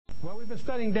Well, we've been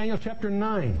studying Daniel chapter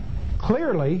 9.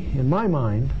 Clearly, in my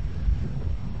mind,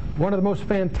 one of the most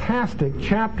fantastic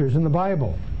chapters in the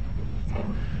Bible.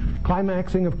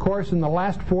 Climaxing, of course, in the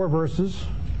last 4 verses,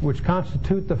 which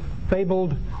constitute the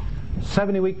fabled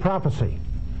 70-week prophecy,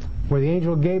 where the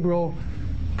angel Gabriel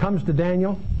comes to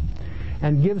Daniel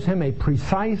and gives him a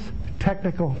precise,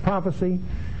 technical prophecy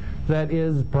that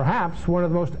is perhaps one of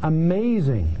the most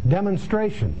amazing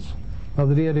demonstrations of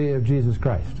the deity of Jesus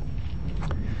Christ.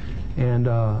 And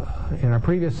in our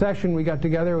previous session we got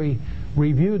together, we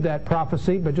reviewed that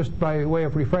prophecy, but just by way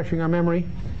of refreshing our memory,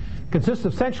 it consists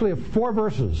essentially of 4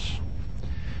 verses.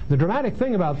 The dramatic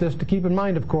thing about this to keep in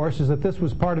mind, of course, is that this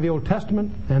was part of the Old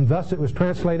Testament, and thus it was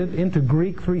translated into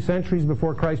Greek 3 centuries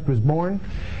before Christ was born,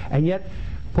 and yet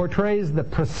portrays the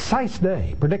precise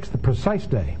day, predicts the precise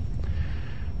day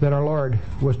that our Lord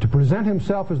was to present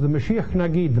himself as the Mashiach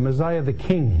Nagid, the Messiah, the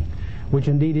King, which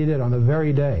indeed he did on the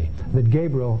very day that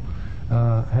Gabriel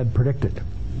had predicted.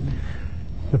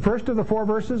 The first of the 4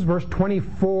 verses, verse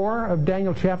 24 of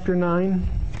Daniel chapter 9,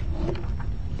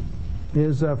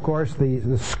 is, of course,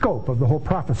 the scope of the whole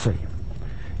prophecy.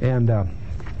 And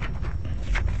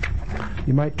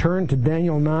you might turn to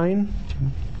Daniel 9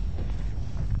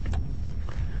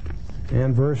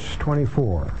 and verse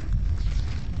 24.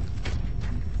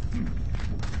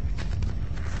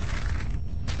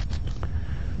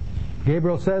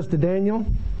 Gabriel says to Daniel,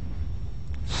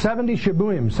 70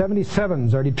 Shibuim,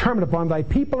 77s, are determined upon thy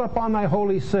people, upon thy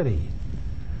holy city.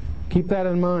 Keep that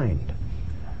in mind.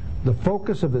 The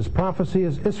focus of this prophecy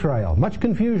is Israel. Much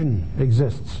confusion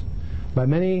exists by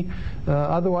many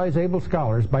otherwise able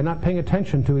scholars by not paying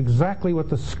attention to exactly what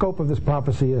the scope of this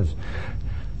prophecy is.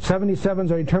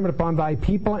 77s are determined upon thy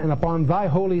people and upon thy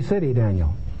holy city,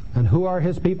 Daniel. And who are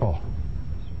his people?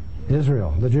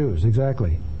 Israel, the Jews,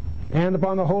 exactly. And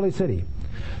upon the holy city.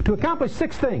 To accomplish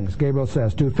 6 things, Gabriel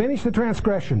says: to finish the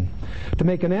transgression, to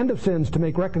make an end of sins, to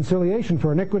make reconciliation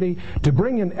for iniquity, to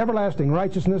bring in everlasting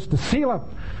righteousness, to seal up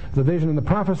the vision and the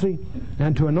prophecy,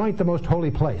 and to anoint the most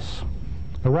holy place.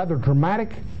 A rather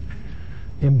dramatic,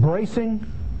 embracing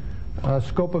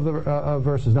scope of the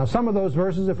verses. Now, some of those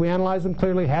verses, if we analyze them,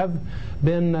 clearly have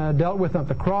been dealt with at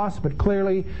the cross, but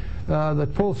clearly the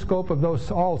full scope of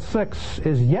those all 6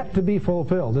 is yet to be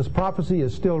fulfilled. This prophecy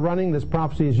is still running. This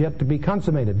prophecy is yet to be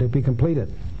consummated, to be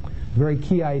completed. Very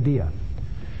key idea.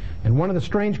 And one of the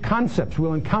strange concepts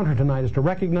we'll encounter tonight is to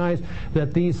recognize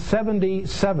that these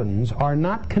 77s are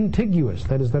not contiguous.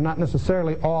 That is, they're not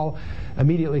necessarily all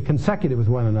immediately consecutive with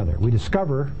one another. We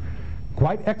discover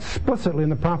quite explicitly in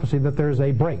the prophecy that there's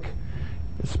a break,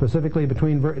 specifically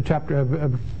between the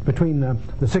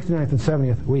 69th and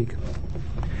 70th week.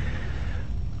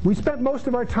 We spent most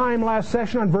of our time last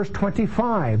session on verse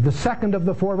 25, the second of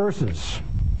the 4 verses,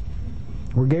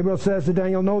 where Gabriel says to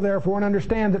Daniel, know therefore and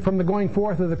understand that from the going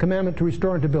forth of the commandment to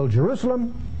restore and to build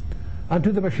Jerusalem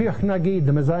unto the Mashiach Nagid,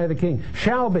 the Messiah the King,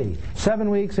 shall be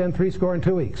 7 weeks and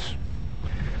 62 weeks.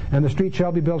 And the street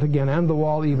shall be built again, and the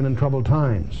wall even in troubled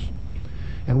times.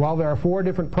 And while there are 4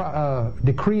 different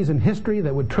decrees in history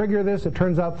that would trigger this, it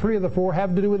turns out 3 of the 4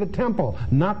 have to do with the temple,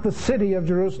 not the city of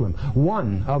Jerusalem.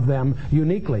 One of them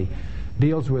uniquely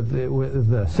deals with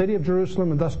the city of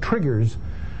Jerusalem, and thus triggers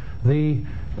the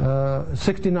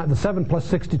 69, the 7 plus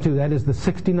 62. That is the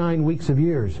 69 weeks of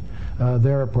years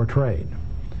there portrayed.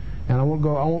 And I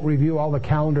won't review all the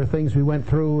calendar things we went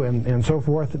through and so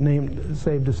forth,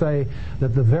 save to say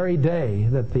that the very day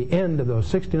that the end of those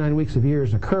 69 weeks of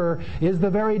years occur is the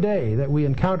very day that we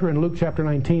encounter in Luke chapter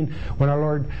 19 when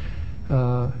our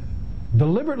Lord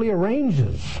deliberately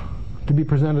arranges to be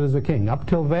presented as a king. Up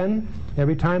till then,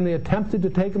 every time they attempted to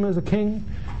take him as a king,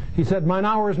 he said, mine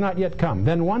hour is not yet come.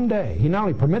 Then one day, he not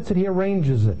only permits it, he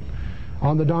arranges it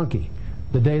on the donkey,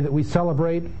 the day that we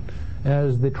celebrate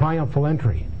as the triumphal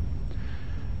entry.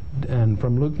 And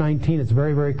from Luke 19, it's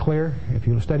very, very clear, if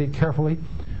you study it carefully,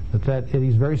 that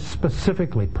he's very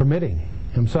specifically permitting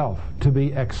himself to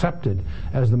be accepted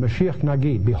as the Mashiach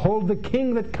Nagid. Behold the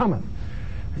King that cometh,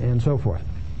 and so forth.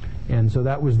 And so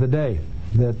that was the day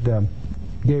that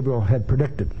Gabriel had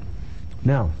predicted.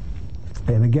 Now,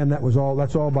 and again, that's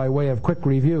all by way of quick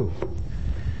review.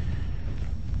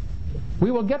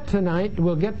 We will get tonight,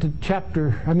 we'll get to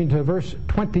verse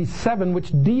 27,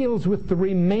 which deals with the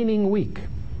remaining week.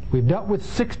 We've dealt with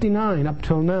 69 up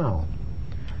till now.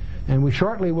 And we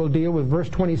shortly will deal with verse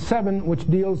 27,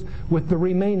 which deals with the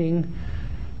remaining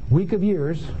week of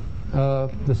years,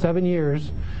 the 7 years,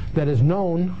 that is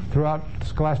known throughout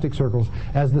scholastic circles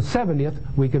as the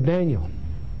 70th week of Daniel.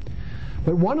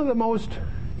 But one of the most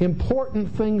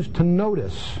important things to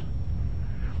notice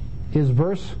is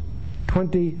verse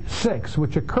 26,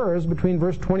 which occurs between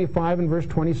verse 25 and verse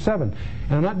 27.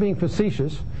 And I'm not being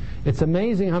facetious. It's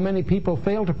amazing how many people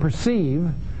fail to perceive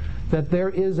that there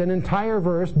is an entire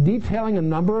verse detailing a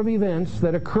number of events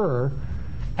that occur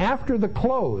after the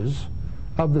close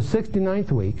of the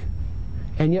 69th week,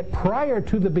 and yet prior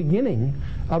to the beginning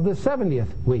of the 70th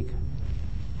week.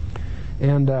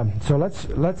 And so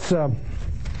let's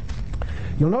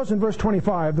you'll notice in verse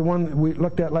 25, the one we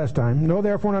looked at last time, know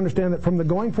therefore and understand that from the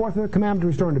going forth of the commandment to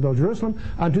restore and to build Jerusalem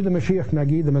unto the Mashiach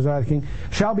Nagid, the Messiah the King,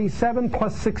 shall be 7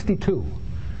 plus 62.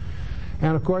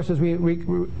 And of course, as we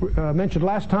mentioned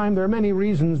last time, there are many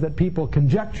reasons that people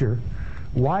conjecture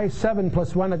why 7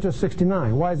 plus, why not just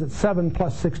 69? Why is it 7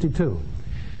 plus 62?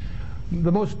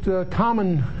 The most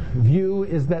common view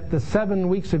is that the 7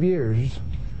 weeks of years,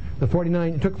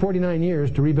 it took 49 years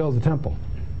to rebuild the temple.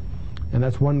 And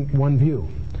that's one view.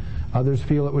 Others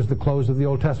feel it was the close of the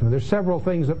Old Testament. There's several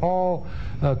things that all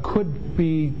could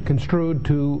be construed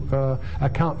to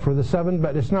account for the 7,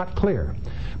 but it's not clear.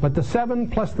 But the 7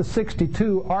 plus the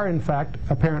 62 are in fact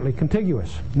apparently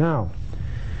contiguous. Now,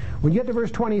 when you get to verse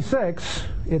 26,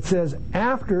 it says,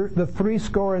 after the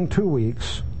 62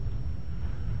 weeks.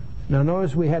 Now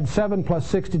notice we had 7 plus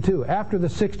 62. After the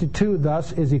 62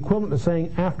 thus is equivalent to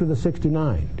saying after the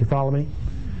 69. Do you follow me?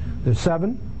 There's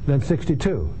 7, then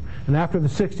 62. And after the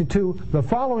 62, the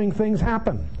following things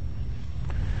happen.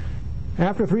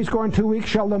 After 62 weeks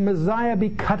shall the Messiah be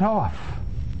cut off,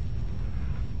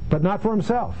 but not for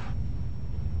himself.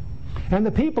 And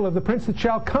the people of the prince that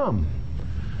shall come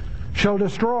shall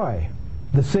destroy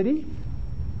the city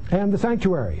and the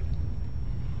sanctuary.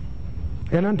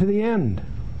 And unto the end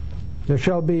there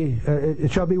shall be,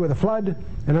 it shall be with a flood,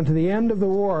 and unto the end of the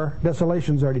war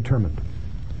desolations are determined.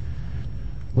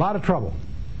 A lot of trouble.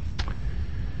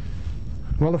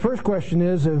 Well, the first question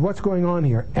is what's going on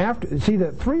here? See,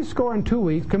 the 62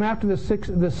 weeks come after the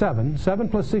 7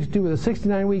 plus 62 with the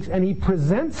 69 weeks, and he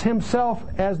presents himself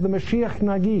as the Mashiach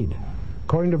Nagid,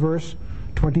 according to verse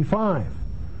 25.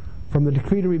 From the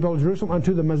decree to rebuild Jerusalem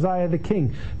unto the Messiah the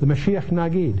King, the Mashiach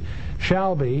Nagid,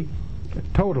 shall be a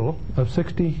total of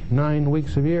 69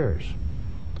 weeks of years.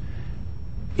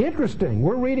 Interesting.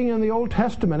 We're reading in the Old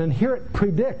Testament, and here it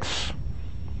predicts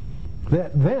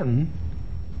that then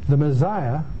the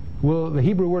Messiah will, the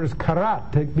Hebrew word is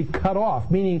karat, to be cut off,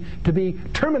 meaning to be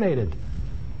terminated,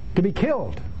 to be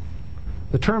killed.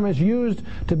 The term is used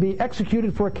to be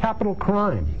executed for a capital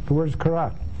crime. The word is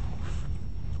karat.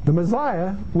 The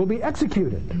Messiah will be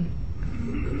executed.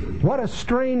 What a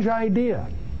strange idea.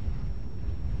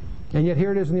 And yet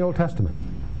here it is in the Old Testament.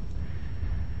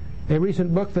 A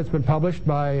recent book that's been published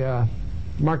by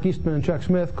Mark Eastman and Chuck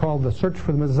Smith called The Search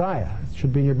for the Messiah, it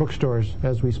should be in your bookstores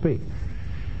as we speak,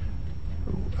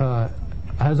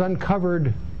 has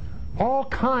uncovered all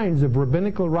kinds of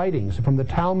rabbinical writings from the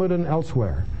Talmud and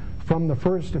elsewhere, from the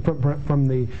first, from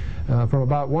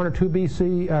about 1 or 2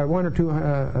 BC, 1 or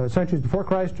 2 centuries before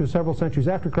Christ to several centuries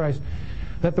after Christ,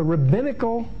 that the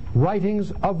rabbinical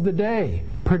writings of the day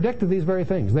predicted these very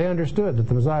things. They understood that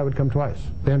the Messiah would come twice.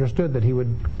 They understood that he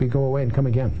would go away and come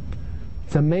again.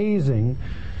 It's amazing.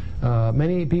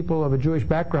 Many people of a Jewish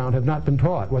background have not been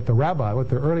taught what the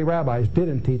early rabbis did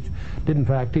in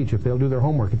fact teach. If they'll do their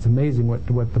homework, it's amazing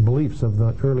what the beliefs of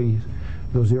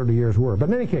those early years were. But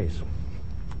in any case,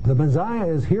 the Messiah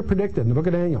is here predicted in the book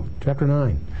of Daniel, chapter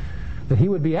 9, that he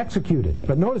would be executed.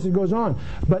 But notice it goes on,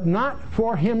 but not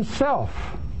for himself.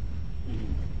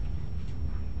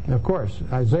 And of course,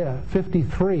 Isaiah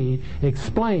 53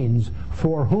 explains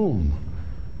for whom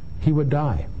he would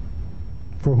die,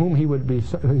 for whom he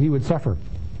would suffer.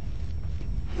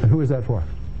 And who is that for?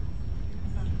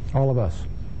 All of us.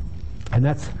 And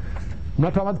I'm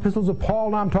not talking about the epistles of Paul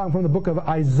now, I'm talking from the book of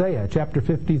Isaiah, chapter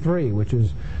 53, which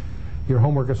is your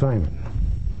homework assignment,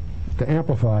 to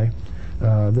amplify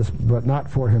this, but not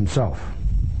for himself.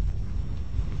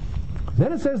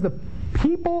 Then it says, the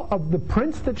people of the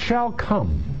prince that shall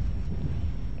come.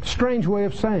 Strange way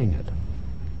of saying it.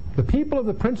 The people of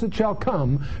the prince that shall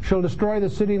come shall destroy the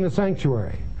city and the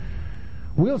sanctuary.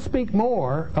 We'll speak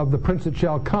more of the prince that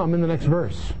shall come in the next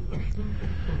verse.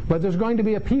 But there's going to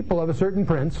be a people of a certain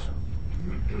prince,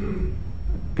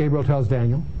 Gabriel tells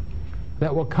Daniel,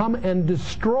 that will come and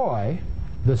destroy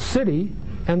the city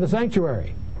and the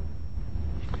sanctuary.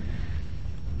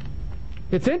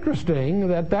 It's interesting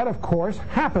that of course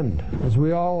happened, as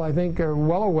we all I think are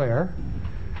well aware,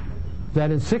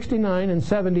 that in 69 and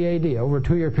 70 AD, over a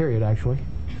 2-year period actually,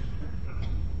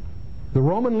 the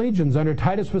Roman legions under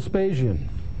Titus Vespasian,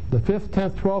 the 5th,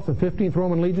 10th, 12th, and 15th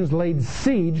Roman legions laid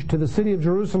siege to the city of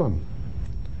Jerusalem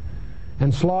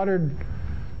and slaughtered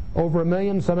over 1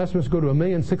 million, some estimates go to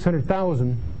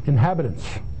 1,600,000 inhabitants,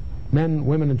 men,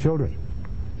 women, and children,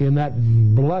 in that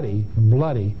bloody,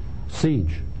 bloody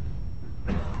siege.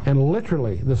 And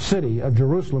literally, the city of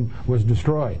Jerusalem was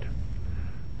destroyed.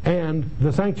 And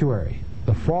the sanctuary.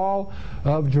 The fall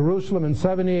of Jerusalem in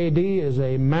 70 AD is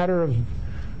a matter of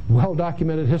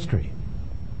well-documented history.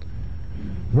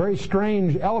 Very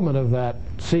strange element of that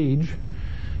siege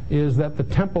is that the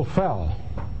temple fell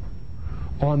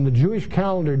on the Jewish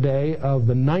calendar day of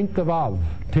the 9th of Av,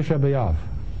 Tisha B'Av.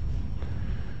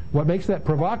 What makes that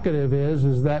provocative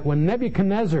is that when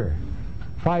Nebuchadnezzar,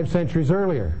 5 centuries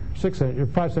earlier,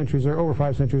 over 5 centuries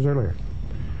earlier,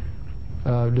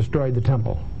 destroyed the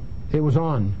temple, it was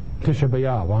on Tisha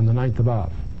B'Av, on the 9th of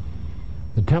Av.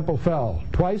 The temple fell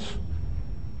twice,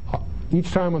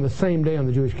 each time on the same day on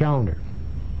the Jewish calendar.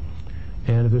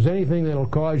 And if there's anything that will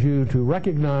cause you to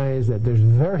recognize that there's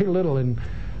very little in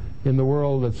the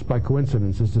world that's by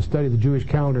coincidence, is to study the Jewish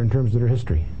calendar in terms of their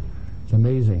history. It's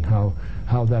amazing how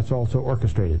that's also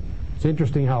orchestrated. It's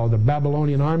interesting how the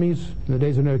Babylonian armies in the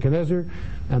days of Nebuchadnezzar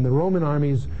and the Roman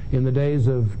armies in the days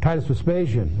of Titus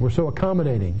Vespasian were so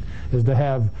accommodating as to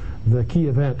have the key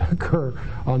event occur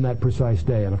on that precise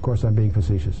day. And of course I'm being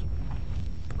facetious.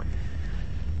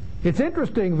 It's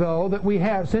interesting, though, that we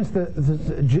have, since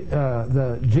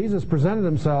the Jesus presented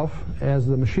himself as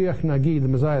the Mashiach Nagi, the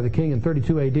Messiah, the King, in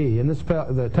 32 AD, and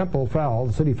the temple fell,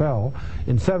 the city fell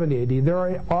in 70 AD,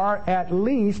 there are at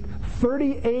least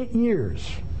 38 years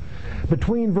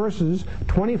between verses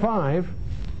 25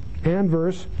 and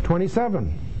verse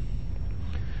 27.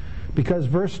 Because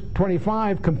verse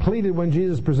 25 completed when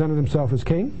Jesus presented himself as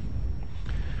king.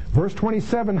 Verse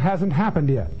 27 hasn't happened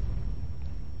yet.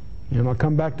 And I'll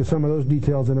come back to some of those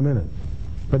details in a minute.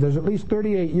 But there's at least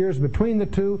 38 years between the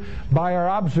two. By our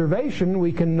observation,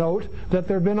 we can note that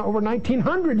there have been over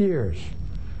 1,900 years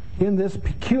in this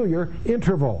peculiar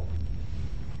interval.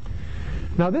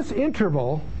 Now, this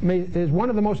interval is one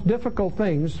of the most difficult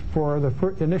things for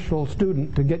the initial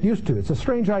student to get used to. It's a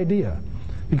strange idea,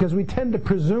 because we tend to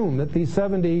presume that these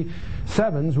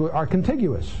 77s are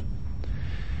contiguous.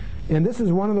 And this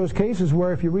is one of those cases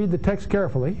where, if you read the text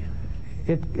carefully,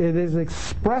 it is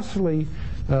expressly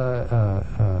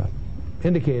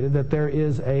indicated that there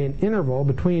is an interval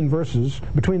between verses,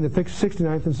 between the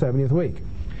 69th and 70th week.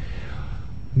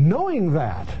 Knowing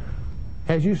that,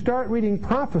 as you start reading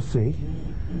prophecy,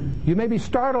 you may be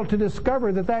startled to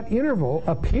discover that that interval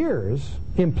appears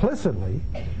implicitly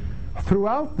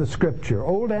throughout the Scripture,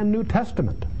 Old and New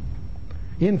Testament.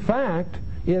 In fact,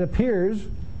 it appears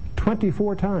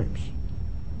 24 times.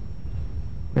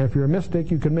 And if you're a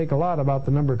mystic, you can make a lot about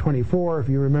the number 24 if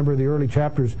you remember the early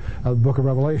chapters of the book of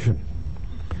Revelation.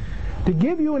 To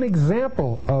give you an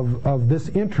example of this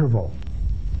interval,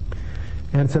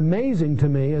 and it's amazing to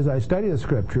me as I study the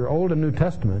Scripture, Old and New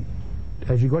Testament,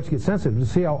 as you go to get sensitive, to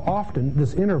see how often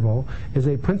this interval is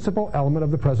a principal element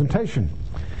of the presentation.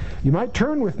 You might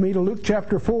turn with me to Luke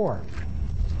chapter 4.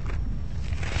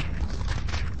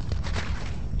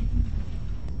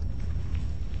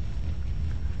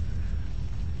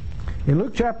 In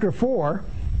Luke chapter 4,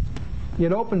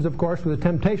 it opens, of course, with the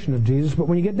temptation of Jesus, but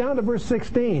when you get down to verse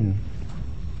 16,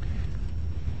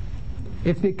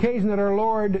 it's the occasion that our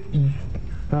Lord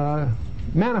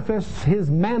manifests his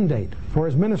mandate for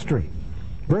his ministry.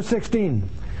 Verse 16,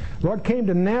 the Lord came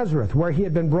to Nazareth, where he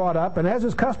had been brought up, and as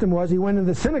his custom was, he went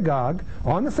into the synagogue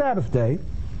on the Sabbath day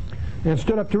and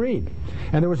stood up to read.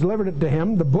 And there was delivered to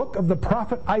him the book of the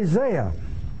prophet Isaiah.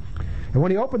 And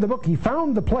when he opened the book, he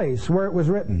found the place where it was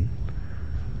written,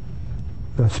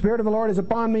 "The Spirit of the Lord is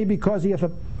upon me, because he hath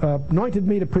anointed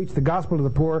me to preach the gospel to the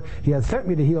poor. He hath sent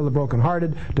me to heal the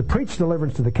brokenhearted, to preach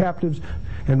deliverance to the captives,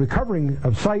 and recovering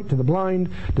of sight to the blind,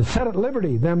 to set at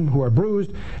liberty them who are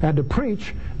bruised, and to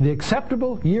preach the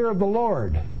acceptable year of the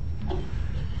Lord."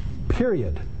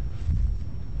 Period.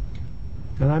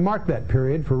 And I marked that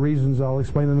period for reasons I'll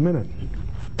explain in a minute.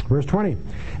 Verse 20,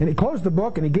 and he closed the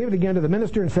book, and he gave it again to the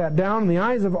minister, and sat down, and the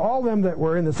eyes of all them that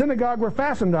were in the synagogue were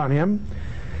fastened on him.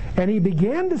 And he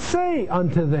began to say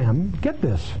unto them, get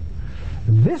this,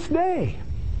 this day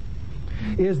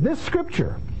is this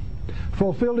scripture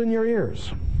fulfilled in your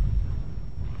ears.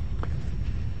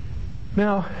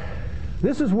 Now,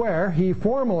 this is where he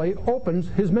formally opens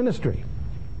his ministry,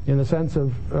 in the sense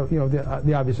of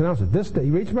the obvious announcement. This day,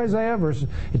 he reads from Isaiah,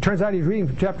 it turns out he's reading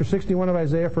from chapter 61 of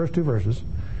Isaiah, first 2 verses,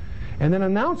 and then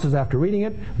announces after reading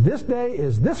it, this day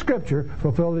is this scripture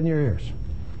fulfilled in your ears.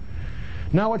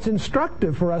 Now, what's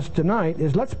instructive for us tonight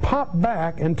is let's pop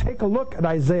back and take a look at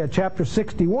Isaiah chapter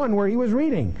 61, where he was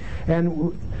reading.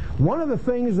 And one of the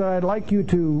things that I'd like you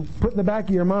to put in the back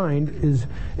of your mind is,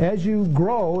 as you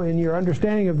grow in your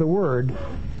understanding of the Word,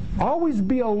 always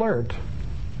be alert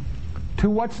to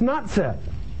what's not said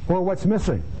or what's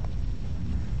missing.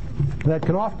 That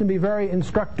can often be very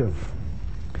instructive.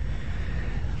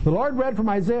 The Lord read from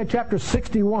Isaiah chapter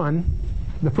 61,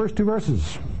 the first 2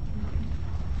 verses.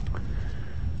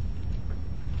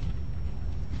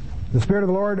 The Spirit of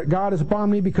the Lord God is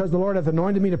upon me, because the Lord hath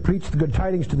anointed me to preach the good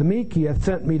tidings to the meek. He hath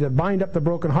sent me to bind up the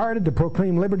brokenhearted, to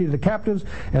proclaim liberty to the captives,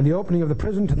 and the opening of the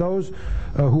prison to those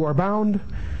who are bound.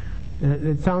 And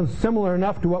it sounds similar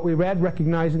enough to what we read,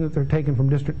 recognizing that they're taken from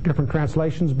different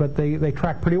translations, but they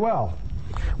track pretty well.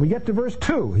 We get to verse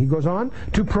 2. He goes on,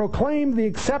 to proclaim the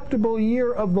acceptable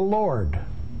year of the Lord.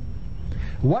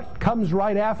 What comes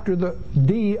right after the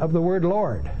D of the word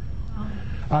Lord?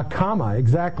 A comma,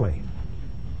 exactly.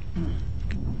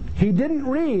 He didn't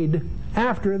read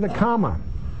after the comma.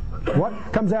 What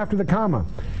comes after the comma?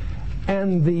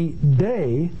 And the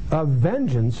day of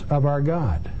vengeance of our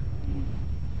God.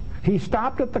 He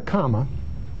stopped at the comma,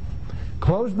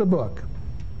 closed the book,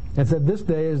 and said, this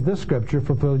day is this scripture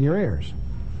fulfilled in your ears.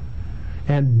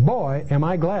 And boy, am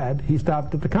I glad he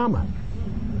stopped at the comma.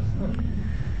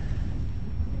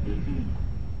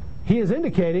 He is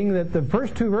indicating that the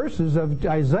first 2 verses of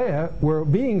Isaiah were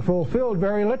being fulfilled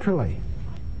very literally.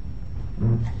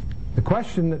 The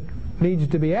question that needs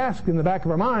to be asked in the back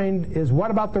of our mind is, what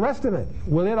about the rest of it?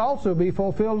 Will it also be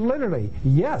fulfilled literally?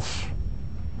 Yes.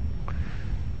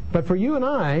 But for you and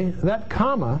I, that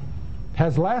comma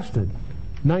has lasted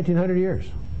 1900 years.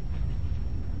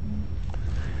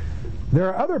 There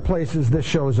are other places this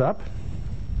shows up.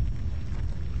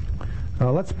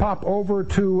 Let's pop over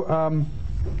to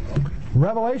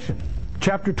Revelation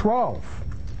chapter 12.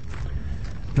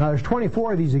 Now there's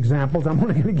 24 of these examples. I'm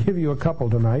only going to give you a couple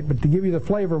tonight, but to give you the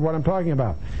flavor of what I'm talking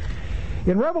about.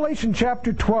 In Revelation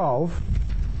chapter 12,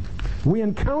 we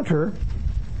encounter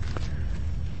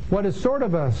what is sort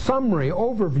of a summary,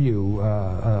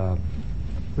 overview.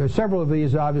 There's several of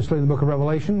these, obviously, in the book of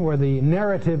Revelation, where the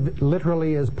narrative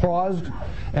literally is paused,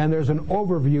 and there's an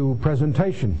overview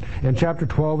presentation. And chapter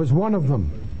 12 is one of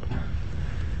them.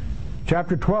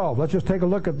 Chapter 12, let's just take a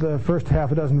look at the first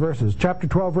half a dozen verses. Chapter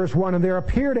 12, verse 1, and there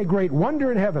appeared a great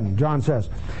wonder in heaven, John says.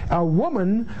 A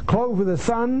woman clothed with the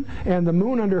sun and the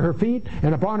moon under her feet,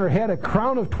 and upon her head a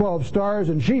crown of 12 stars,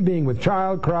 and she being with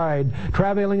child cried,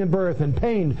 travailing in birth and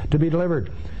pained to be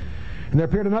delivered. And there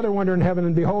appeared another wonder in heaven,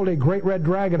 and behold, a great red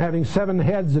dragon, having 7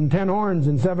 heads and 10 horns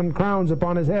and 7 crowns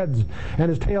upon his heads. And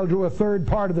his tail drew a third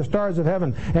part of the stars of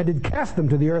heaven, and did cast them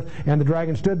to the earth. And the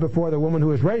dragon stood before the woman who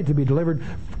was ready to be delivered,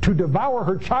 to devour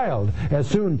her child as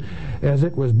soon as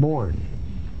it was born.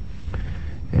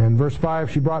 And verse 5,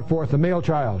 she brought forth a male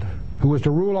child, who was to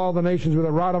rule all the nations with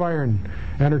a rod of iron.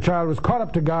 And her child was caught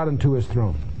up to God and to his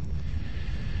throne.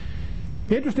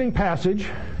 Interesting passage.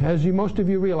 As most of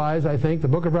you realize, I think, the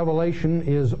book of Revelation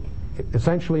is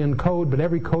essentially in code, but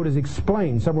every code is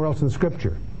explained somewhere else in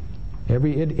Scripture.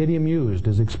 Every idiom used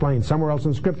is explained somewhere else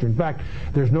in Scripture. In fact,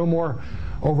 there's no more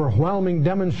overwhelming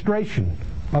demonstration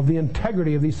of the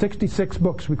integrity of these 66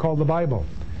 books we call the Bible.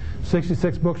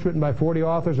 66 books written by 40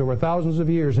 authors over thousands of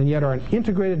years, and yet are an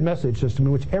integrated message system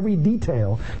in which every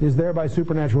detail is there by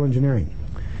supernatural engineering.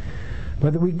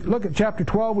 But we look at chapter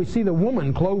 12, we see the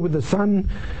woman clothed with the sun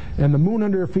and the moon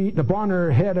under her feet, and upon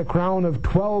her head a crown of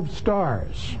 12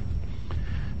 stars.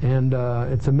 And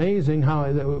it's amazing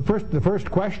how the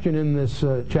first question in this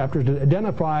chapter is to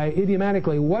identify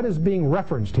idiomatically what is being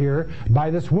referenced here by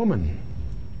this woman.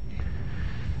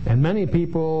 And many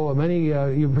people,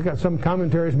 you pick out some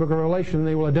commentaries in the book of Revelation,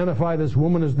 they will identify this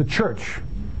woman as the church.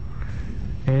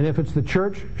 And if it's the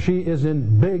church, she is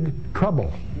in big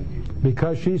trouble,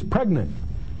 because she's pregnant.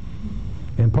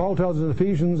 And Paul tells us in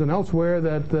Ephesians and elsewhere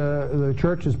that the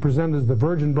church is presented as the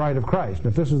virgin bride of Christ. And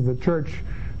if this is the church,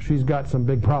 she's got some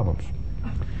big problems.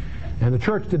 And the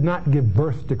church did not give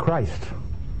birth to Christ.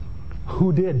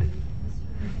 Who did?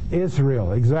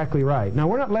 Israel. Exactly right. Now,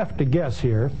 we're not left to guess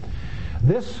here.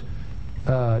 This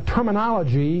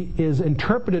terminology is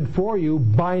interpreted for you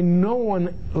by no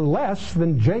one less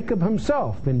than Jacob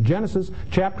himself in Genesis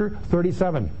chapter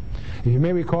 37. You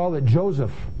may recall that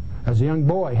Joseph, as a young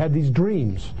boy, had these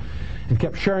dreams and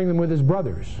kept sharing them with his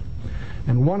brothers.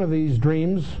 And one of these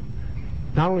dreams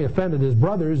not only offended his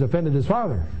brothers, offended his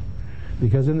father.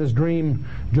 Because in this dream,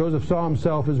 Joseph saw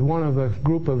himself as one of a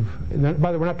group of,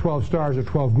 by the way, not 12 stars, or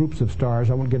 12 groups of stars.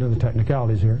 I won't get into the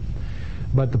technicalities here.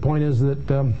 But the point is that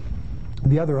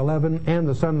the other 11 and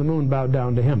the sun and the moon bowed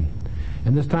down to him.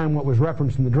 And this time what was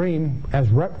referenced in the dream, as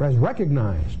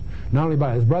recognized, not only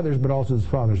by his brothers, but also his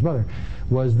father's mother,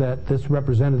 was that this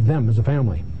represented them as a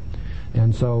family.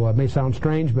 And so it may sound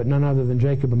strange, but none other than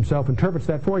Jacob himself interprets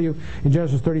that for you in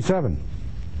Genesis 37.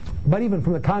 But even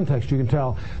from the context, you can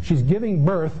tell she's giving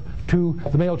birth to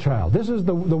the male child. This is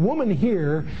the woman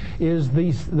here is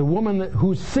the woman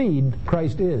whose seed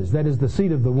Christ is. That is the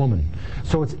seed of the woman.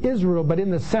 So it's Israel, but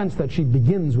in the sense that she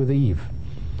begins with Eve.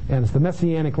 And it's the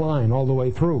messianic line all the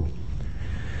way through.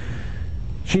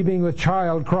 She being with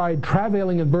child cried,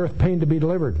 travailing in birth, pain to be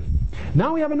delivered.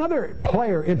 Now we have another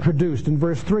player introduced in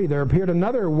verse 3. There appeared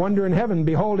another wonder in heaven.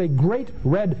 Behold, a great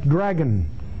red dragon,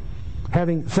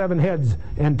 having 7 heads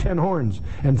and 10 horns,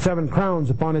 and 7 crowns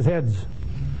upon his heads.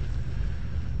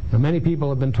 Now many people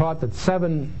have been taught that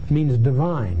 7 means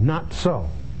divine. Not so.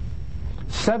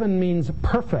 7 means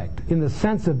perfect in the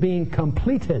sense of being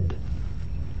completed.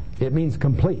 It means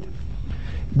complete.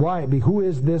 Why? Who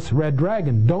is this red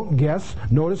dragon? Don't guess.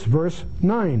 Notice verse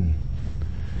 9.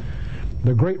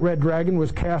 The great red dragon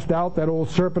was cast out, that old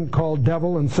serpent called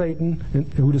devil and Satan,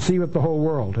 who deceiveth the whole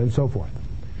world, and so forth.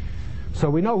 So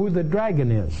we know who the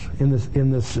dragon is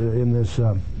in this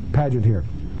pageant here.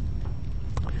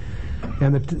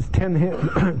 And the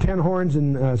 10 horns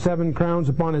and 7 crowns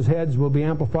upon his heads will be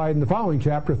amplified in the following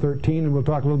chapter 13, and we'll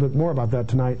talk a little bit more about that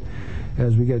tonight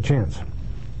as we get a chance.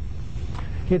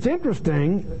 It's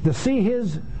interesting to see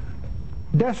his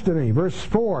destiny. Verse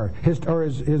 4,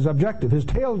 his objective. His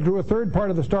tail drew a third part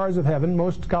of the stars of heaven.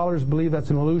 Most scholars believe that's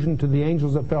an allusion to the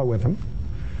angels that fell with him.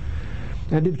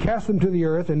 And did cast them to the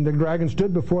earth, and the dragon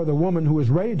stood before the woman who was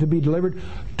ready to be delivered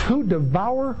to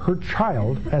devour her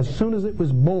child as soon as it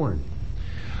was born.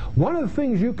 One of the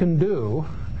things you can do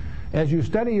as you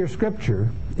study your scripture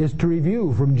is to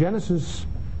review from Genesis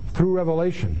through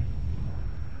Revelation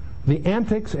the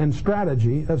antics and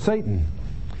strategy of Satan.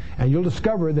 And you'll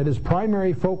discover that his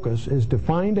primary focus is to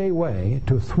find a way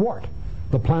to thwart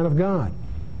the plan of God.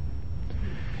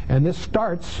 And this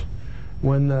starts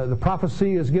when the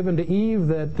prophecy is given to Eve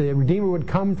that the Redeemer would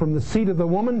come from the seed of the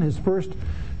woman. His first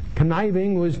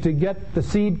conniving was to get the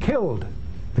seed killed.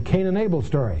 The Cain and Abel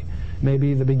story may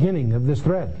be the beginning of this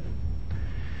thread.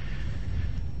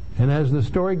 And as the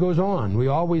story goes on, we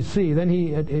always see, then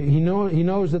he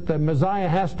knows that the Messiah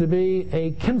has to be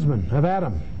a kinsman of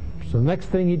Adam. So the next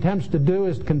thing he attempts to do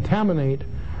is contaminate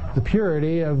the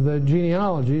purity of the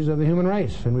genealogies of the human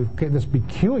race. And we've got this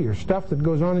peculiar stuff that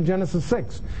goes on in Genesis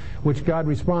 6, which God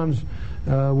responds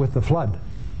with the flood.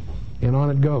 And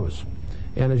on it goes.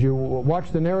 And as you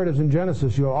watch the narratives in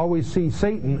Genesis, you'll always see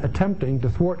Satan attempting to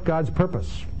thwart God's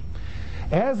purpose.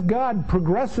 As God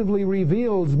progressively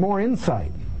reveals more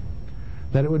insight,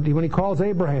 that it would be when he calls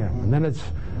Abraham, and then it's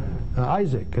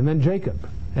Isaac, and then Jacob.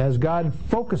 As God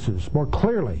focuses more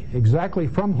clearly exactly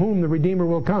from whom the Redeemer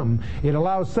will come, it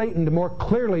allows Satan to more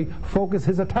clearly focus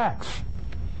his attacks.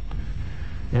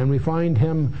 And we find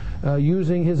him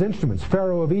using his instruments.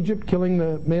 Pharaoh of Egypt killing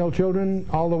the male children,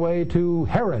 all the way to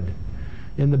Herod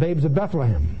in the babes of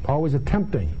Bethlehem, always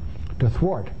attempting to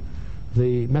thwart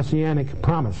the messianic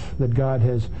promise that God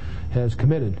has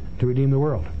committed to redeem the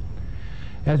world.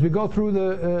 As we go through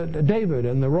the David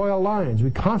and the royal lines, we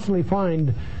constantly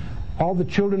find all the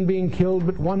children being killed,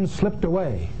 but one slipped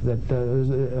away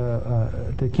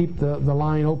to keep the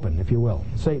line open, if you will.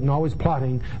 Satan always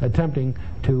plotting, attempting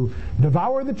to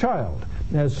devour the child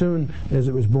as soon as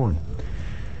it was born.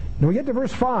 Now we get to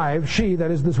verse 5. She, that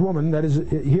is this woman, that is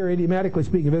here idiomatically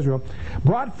speaking of Israel,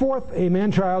 brought forth a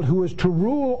man-child who is to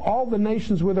rule all the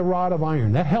nations with a rod of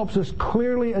iron. That helps us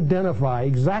clearly identify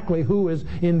exactly who is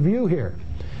in view here.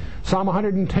 Psalm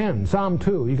 110, Psalm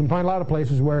 2. You can find a lot of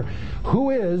places where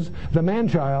who is the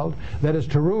man-child that is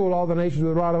to rule all the nations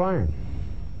with a rod of iron?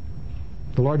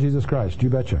 The Lord Jesus Christ, you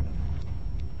betcha.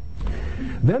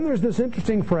 Then there's this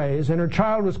interesting phrase, and her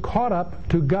child was caught up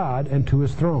to God and to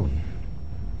his throne.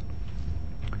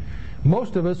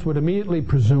 Most of us would immediately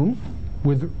presume,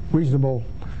 with reasonable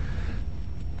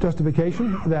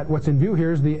justification, that what's in view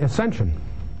here is the ascension.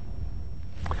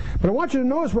 But I want you to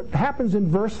notice what happens in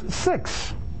verse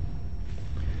 6.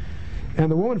 And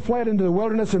the woman fled into the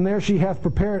wilderness, and there she hath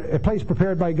prepared a place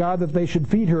prepared by God that they should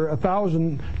feed her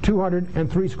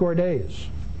 1,260 days.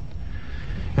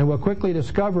 And we'll quickly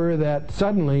discover that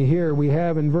suddenly here we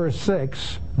have in verse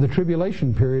 6 the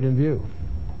tribulation period in view.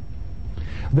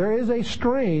 There is a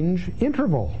strange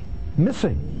interval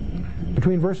missing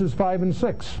between verses 5 and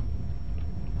 6.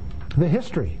 The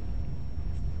history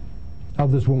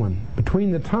of this woman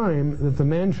between the time that the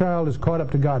man-child is caught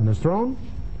up to God in his throne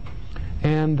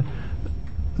and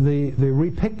the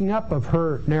repicking up of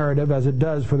her narrative, as it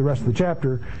does for the rest of the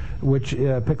chapter, which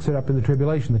picks it up in the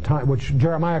tribulation, the time which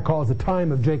Jeremiah calls the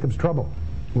time of Jacob's trouble.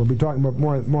 We'll be talking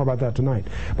more about that tonight.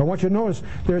 But I want you to notice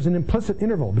there's an implicit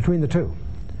interval between the two.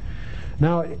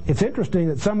 Now, it's interesting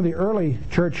that some of the early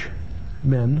church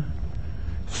men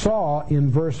saw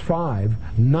in verse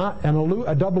 5 not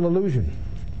a double allusion.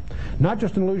 Not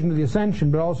just an allusion to the ascension,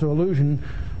 but also allusion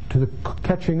to the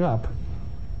catching up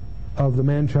of the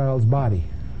man-child's body.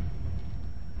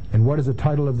 And what is the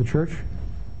title of the church?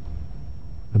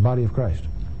 The body of Christ.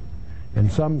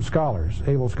 And some scholars,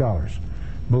 able scholars,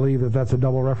 believe that that's a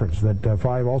double reference, that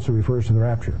 5 also refers to the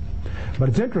rapture. But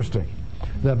it's interesting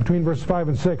that between verses 5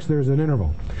 and 6 there's an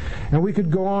interval. And we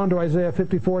could go on to Isaiah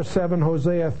 54:7,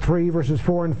 Hosea 3, verses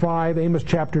 4 and 5, Amos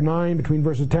chapter 9, between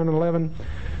verses 10 and 11,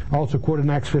 also quoted in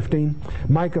Acts 15,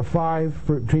 Micah 5,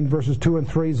 between verses 2 and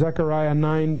 3, Zechariah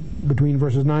 9, between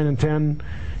verses 9 and 10,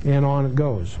 and on it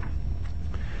goes.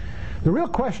 The real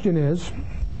question is,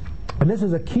 and this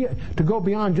is a key to go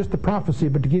beyond just the prophecy,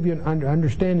 but to give you an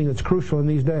understanding that's crucial in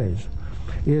these days,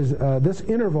 is this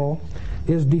interval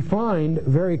is defined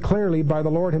very clearly by the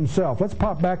Lord himself. Let's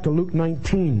pop back to Luke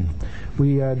 19.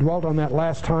 We dwelt on that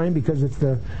last time because it's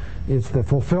the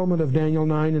fulfillment of Daniel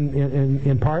 9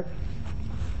 in part.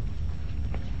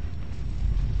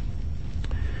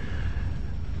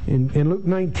 In Luke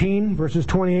 19, verses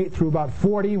 28 through about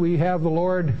 40, we have the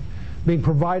Lord being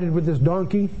provided with this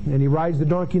donkey, and he rides the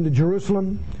donkey into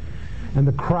Jerusalem, and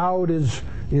the crowd is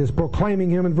proclaiming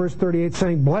him in verse 38,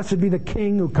 saying, "Blessed be the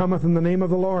King who cometh in the name of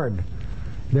the Lord."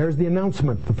 There's the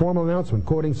announcement, the formal announcement,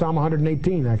 quoting Psalm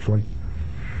 118, actually.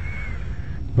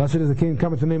 Blessed is the King who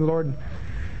cometh in the name of the Lord.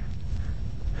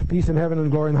 Peace in heaven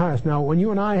and glory in the highest. Now, when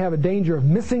you and I have a danger of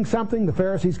missing something, the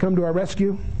Pharisees come to our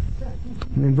rescue.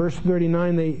 And in verse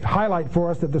 39, they highlight for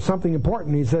us that there's something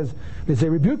important. They say,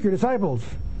 "Rebuke your disciples."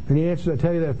 And he answers, "I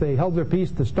tell you that if they held their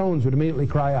peace, the stones would immediately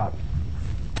cry out."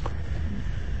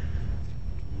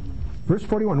 Verse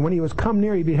 41, when he was come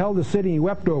near, he beheld the city, and he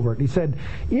wept over it. He said,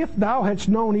 "If thou hadst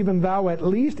known, even thou at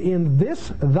least in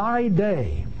this thy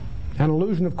day," an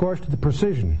allusion, of course, to the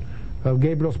precision of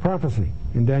Gabriel's prophecy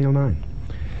in Daniel 9.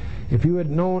 If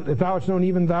thou hadst known,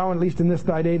 even thou, at least in this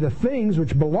thy day, the things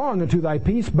which belong unto thy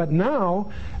peace, but now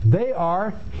they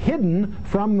are hidden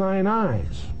from thine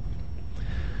eyes.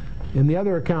 In the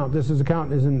other account,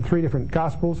 account is in 3 different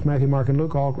Gospels, Matthew, Mark, and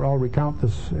Luke, all recount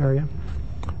this area.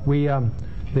 One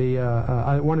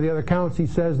of the other accounts, he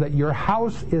says that your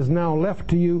house is now left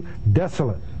to you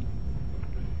desolate.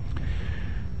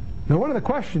 Now, one of the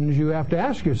questions you have to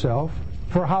ask yourself,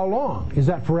 for how long? Is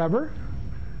that forever?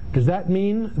 Does that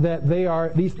mean that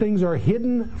these things are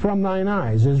hidden from thine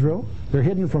eyes, Israel? They're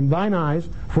hidden from thine eyes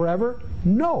forever?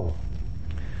 No.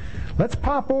 Let's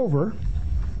pop over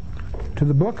to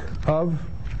the book of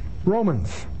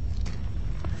Romans.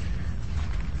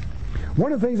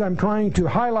 One of the things I'm trying to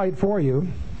highlight for you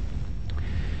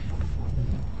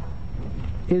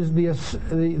is the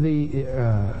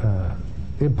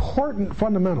important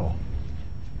fundamental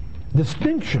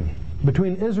distinction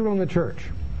between Israel and the church.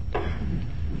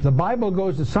 The Bible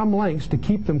goes to some lengths to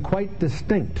keep them quite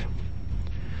distinct.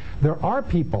 There are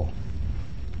people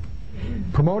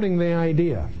promoting the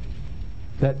idea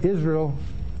that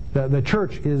the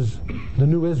church is the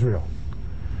new Israel.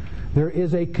 There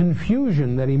is a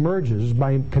confusion that emerges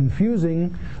by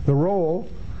confusing the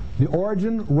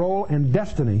origin, role, and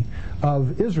destiny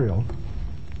of Israel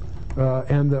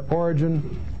and the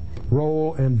origin,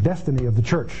 role, and destiny of the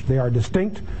church. They are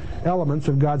distinct elements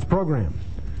of God's program.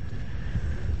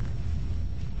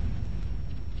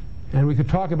 And we could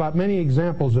talk about many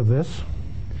examples of this.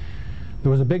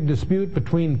 There was a big dispute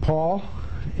between Paul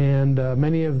and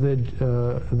many of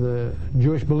the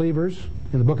Jewish believers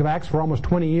in the book of Acts for almost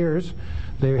 20 years.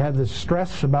 They had this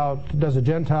stress about, does a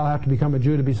Gentile have to become a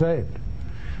Jew to be saved?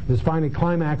 This finally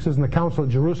climaxes in the Council at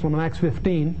Jerusalem in Acts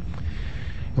 15.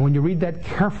 And when you read that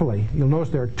carefully, you'll notice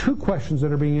there are 2 questions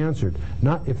that are being answered.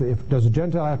 Not if does a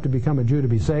Gentile have to become a Jew to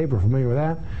be saved? We're familiar with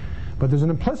that. But there's an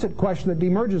implicit question that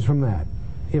emerges from that.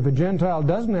 If a Gentile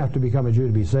doesn't have to become a Jew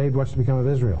to be saved, what's to become of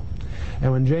Israel?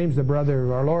 And when James, the brother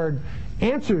of our Lord,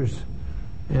 answers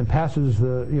and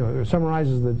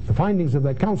summarizes the findings of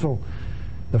that council,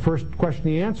 the first question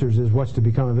he answers is what's to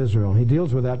become of Israel. And he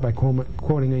deals with that by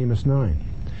quoting Amos 9.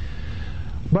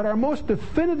 But our most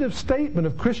definitive statement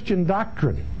of Christian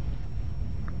doctrine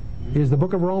is the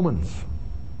book of Romans.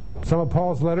 Some of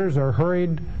Paul's letters are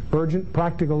hurried, urgent,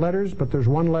 practical letters, but there's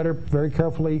one letter very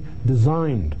carefully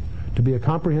designed to be a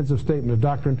comprehensive statement of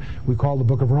doctrine we call the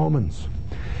book of Romans.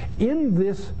 In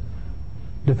this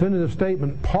definitive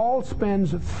statement, Paul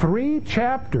spends 3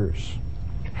 chapters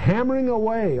hammering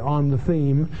away on the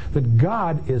theme that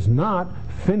God is not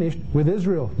finished with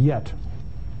Israel yet.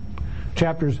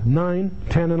 Chapters 9,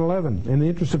 10, and 11. In the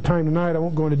interest of time tonight, I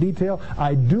won't go into detail.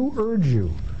 I do urge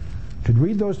you to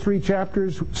read those 3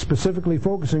 chapters, specifically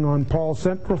focusing on Paul's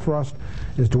central thrust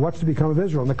as to what's to become of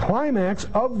Israel. And the climax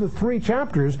of the 3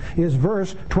 chapters is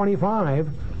verse 25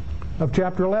 of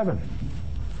chapter 11.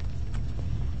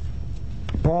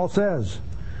 Paul says,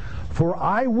 "For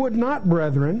I would not,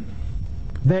 brethren,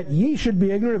 that ye should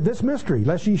be ignorant of this mystery,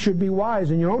 lest ye should be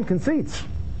wise in your own conceits,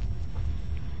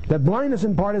 that blindness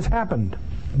in part has happened."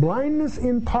 Blindness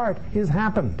in part has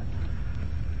happened.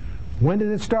 When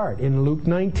did it start? In Luke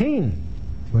 19,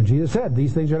 when Jesus said,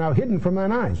 "These things are now hidden from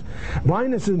thine eyes."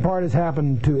 Blindness in part has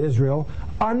happened to Israel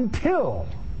until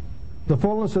the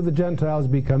fullness of the Gentiles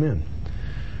be come in.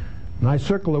 And I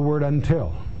circle the word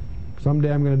 "until."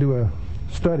 Someday I'm going to do a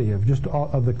study of just all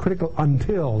of the critical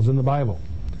 "untils" in the Bible.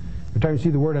 Every time you see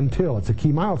the word "until," it's a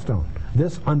key milestone.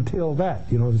 This until that,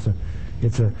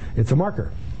 it's a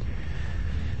marker.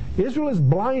 Israel is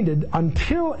blinded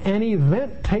until an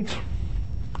event takes.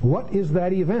 What is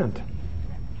that event?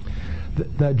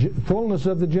 The fullness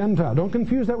of the Gentile. Don't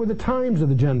confuse that with the times of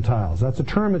the Gentiles. That's a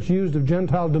term that's used of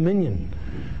Gentile dominion.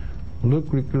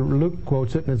 Luke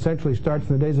quotes it, and essentially starts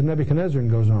in the days of Nebuchadnezzar and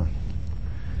goes on.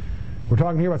 We're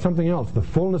talking here about something else, the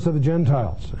fullness of the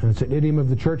Gentiles, and it's an idiom of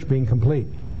the church being complete.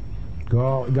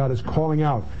 God is calling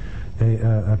out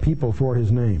a people for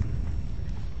His name.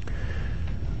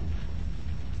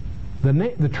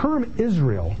 The term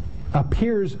Israel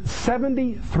appears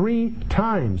 73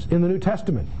 times in the New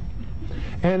Testament,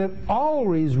 and it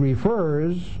always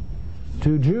refers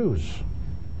to Jews.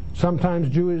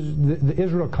 Sometimes the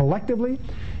Israel collectively.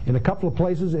 In a couple of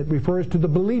places it refers to the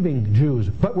believing Jews,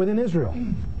 but within Israel.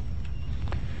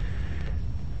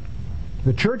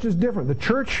 The church is different. The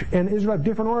church and Israel have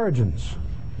different origins.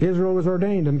 Israel was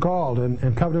ordained and called and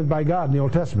covenanted by God in the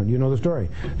Old Testament. You know the story.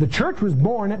 The church was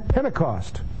born at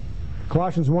Pentecost.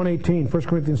 Colossians 1:18, 1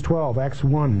 Corinthians 12, Acts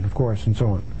 1, of course, and so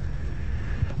on.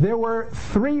 There were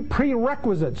 3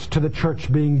 prerequisites to the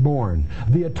church being born.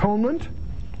 The atonement,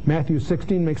 Matthew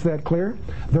 16 makes that clear.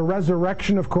 The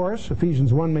resurrection, of course,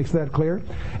 Ephesians 1 makes that clear.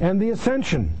 And the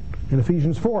ascension, in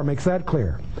Ephesians 4, makes that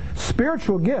clear.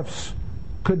 Spiritual gifts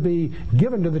could be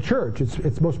given to the church.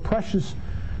 Its most precious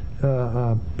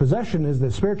possession is the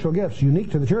spiritual gifts,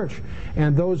 unique to the church,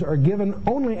 and those are given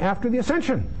only after the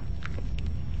ascension.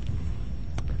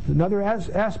 Another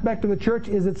aspect of the church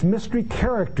is its mystery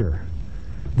character.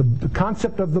 The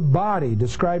concept of the body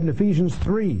described in Ephesians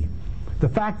 3. The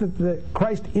fact that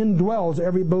Christ indwells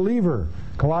every believer.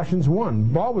 Colossians 1.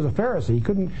 Paul was a Pharisee.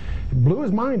 It blew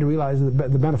his mind to realize the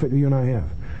benefit you and I have.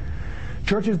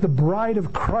 Church is the bride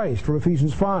of Christ from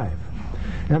Ephesians 5.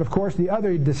 And of course the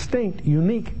other distinct,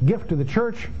 unique gift to the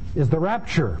church is the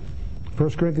rapture. 1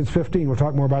 Corinthians 15. We'll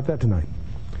talk more about that tonight.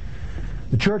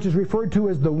 The church is referred to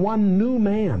as the one new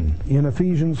man in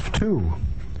Ephesians 2.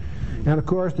 And of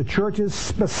course, the church is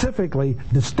specifically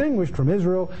distinguished from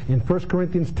Israel in 1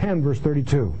 Corinthians 10, verse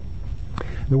 32.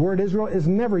 The word Israel is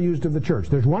never used of the church.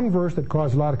 There's one verse that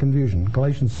caused a lot of confusion,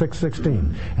 Galatians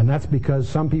 6:16, and that's because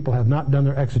some people have not done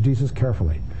their exegesis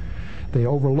carefully. They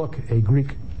overlook a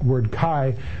Greek word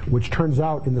kai, which turns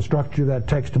out in the structure of that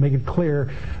text to make it clear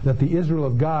that the Israel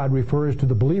of God refers to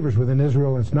the believers within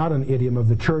Israel, and it's not an idiom of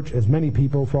the church, as many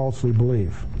people falsely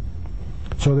believe.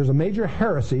 So there's a major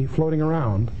heresy floating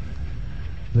around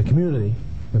the community,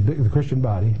 the Christian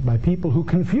body, by people who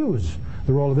confuse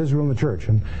the role of Israel in the church.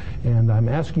 And I'm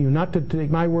asking you not to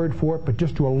take my word for it, but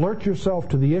just to alert yourself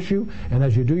to the issue, and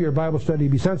as you do your Bible study,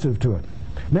 be sensitive to it.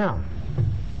 Now,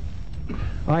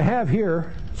 I have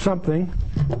here something.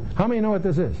 How many know what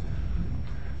this is?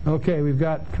 Okay, we've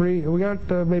got maybe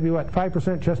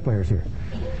 5% chess players here.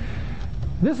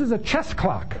 This is a chess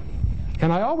clock,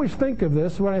 and I always think of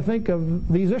this when I think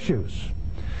of these issues.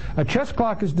 A chess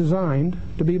clock is designed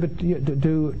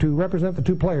to represent the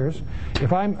two players.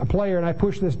 If I'm a player and I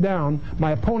push this down,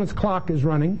 my opponent's clock is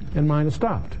running and mine is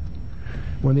stopped.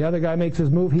 When the other guy makes his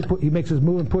move, he makes his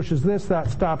move and pushes this, that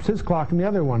stops his clock, and the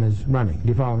other one is running. Do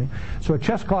you follow me? So a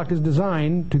chess clock is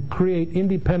designed to create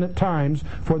independent times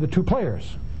for the two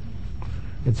players.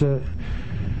 I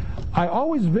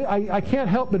can't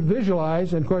help but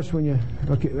visualize, and of course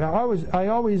I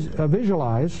always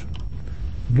visualize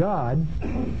God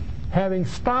having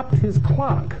stopped His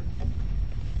clock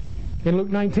in Luke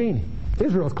 19,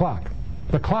 Israel's clock.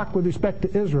 The clock with respect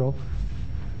to Israel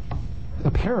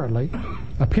apparently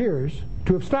appears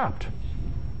to have stopped.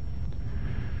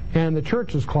 And the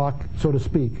church's clock, so to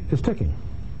speak, is ticking.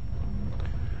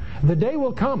 The day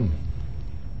will come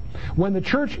when the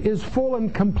church is full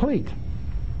and complete.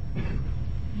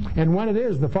 And when it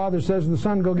is, the Father says to the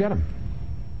Son, go get them.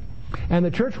 And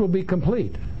the church will be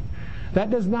complete. That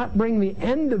does not bring the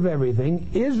end of everything.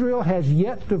 Israel has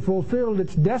yet to fulfill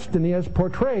its destiny as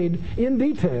portrayed in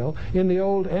detail in the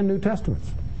Old and New Testaments.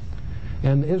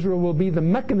 And Israel will be the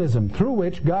mechanism through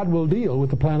which God will deal with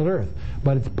the planet Earth.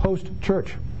 But it's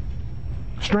post-church.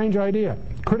 Strange idea,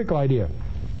 critical idea.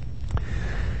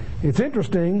 It's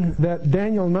interesting that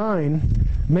Daniel 9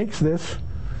 makes this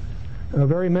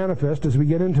very manifest as we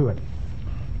get into it.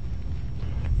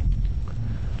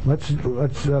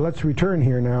 Let's return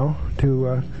here now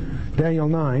to Daniel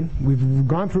 9. We've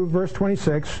gone through verse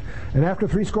 26. And after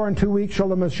 62 weeks shall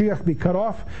the Mashiach be cut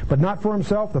off, but not for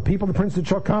himself. The people, the prince that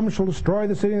shall come, shall destroy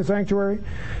the city and the sanctuary,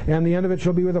 and the end of it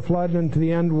shall be with a flood, and to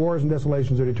the end wars and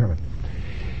desolations are determined.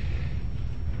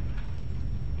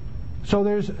 So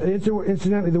there's,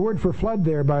 incidentally, the word for flood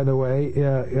there, by the way,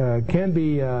 can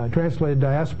be translated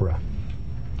diaspora.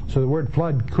 So the word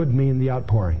flood could mean the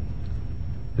outpouring,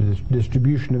 the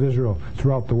distribution of Israel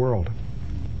throughout the world.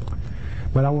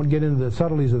 But I won't get into the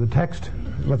subtleties of the text.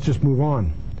 Let's just move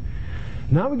on.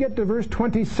 Now we get to verse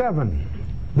 27.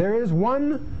 There is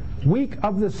 1 week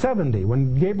of the 70.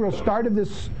 When Gabriel started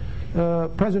this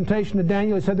presentation to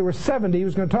Daniel, he said there were 70 he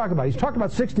was going to talk about. He's talked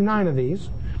about 69 of these.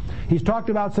 He's talked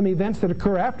about some events that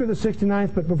occur after the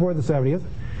 69th but before the 70th.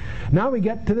 Now we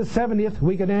get to the 70th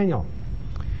week of Daniel.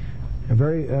 A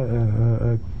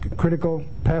very critical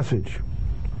passage.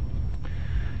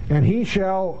 And he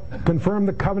shall confirm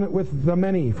the covenant with the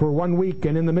many for 1 week,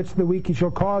 and in the midst of the week he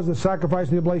shall cause the sacrifice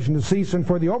and the oblation to cease, and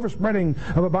for the overspreading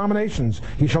of abominations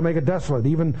he shall make it desolate,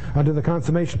 even unto the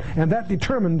consummation. And that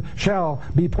determined shall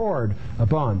be poured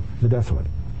upon the desolate.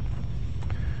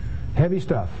 Heavy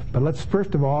stuff. But let's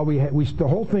first of all, the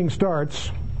whole thing starts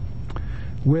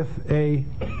with a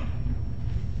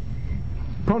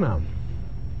pronoun.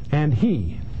 And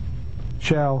he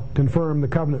shall confirm the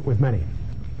covenant with many.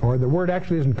 Or the word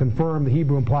actually isn't confirm. The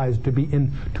Hebrew implies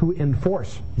to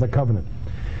enforce the covenant.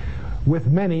 With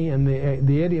many, and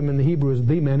the idiom in the Hebrew is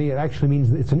the many. It actually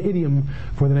means it's an idiom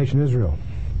for the nation Israel.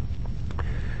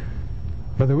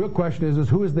 But the real question is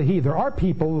who is the he? There are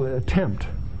people that attempt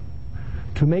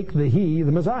to make the he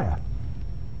the Messiah.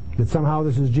 That somehow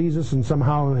this is Jesus, and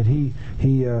somehow that he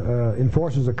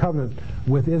enforces a covenant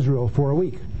with Israel for a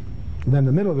week. And then in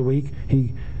the middle of the week,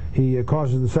 he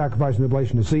causes the sacrifice and the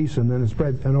oblation to cease, and then it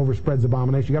spreads and overspreads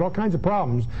abomination. You got all kinds of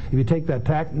problems if you take that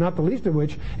tack, not the least of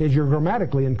which is you're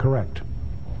grammatically incorrect.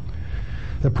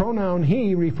 The pronoun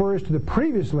he refers to the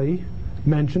previously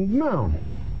mentioned noun.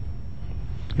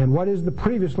 And what is the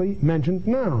previously mentioned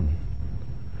noun?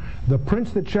 The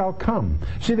prince that shall come.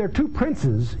 See, there are 2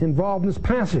 princes involved in this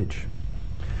passage.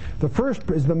 The first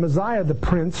is the Messiah, the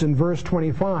prince, in verse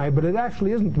 25, but it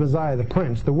actually isn't the Messiah, the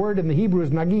prince. The word in the Hebrew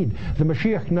is Nagid, the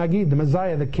Mashiach Nagid, the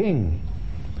Messiah, the king.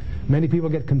 Many people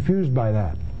get confused by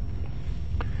that.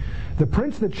 The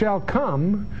prince that shall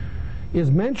come is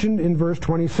mentioned in verse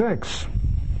 26,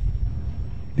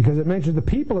 because it mentions the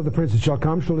people of the prince that shall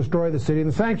come shall destroy the city and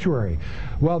the sanctuary.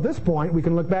 Well, at this point, we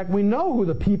can look back. We know who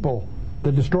the people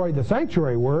that destroyed the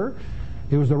sanctuary were.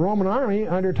 It was the Roman army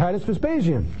under Titus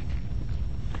Vespasian.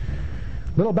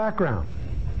 Little background.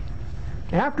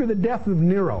 After the death of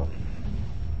Nero,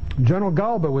 General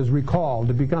Galba was recalled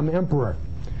to become emperor.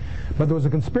 But there was a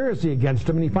conspiracy against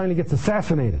him, and he finally gets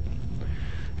assassinated.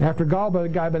 After Galba, a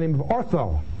guy by the name of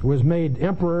Otho was made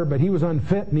emperor, but he was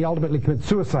unfit, and he ultimately committed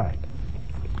suicide.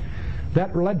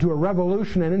 That led to a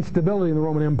revolution and instability in the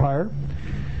Roman Empire.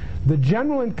 The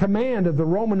general in command of the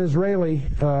Roman-Israeli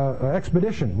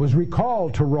expedition was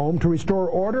recalled to Rome to restore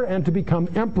order and to become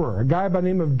emperor, a guy by the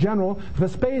name of General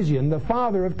Vespasian, the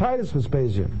father of Titus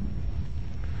Vespasian.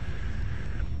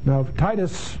 Now,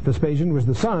 Titus Vespasian was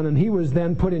the son, and he was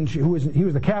then put in, he was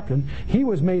the captain. He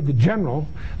was made the general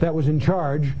that was in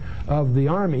charge of the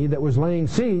army that was laying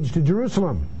siege to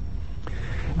Jerusalem.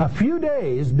 A few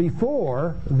days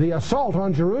before the assault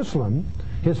on Jerusalem,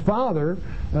 his father,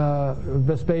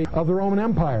 Vespasian, of the Roman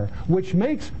Empire, which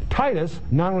makes Titus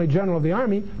not only general of the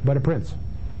army, but a prince.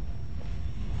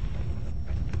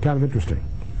 Kind of interesting.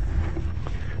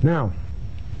 Now,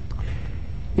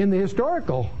 in the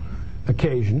historical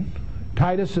occasion,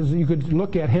 Titus is, you could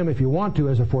look at him if you want to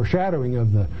as a foreshadowing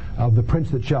of the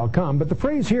prince that shall come. But the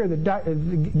phrase here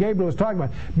that Gabriel is talking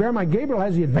about, bear in mind, Gabriel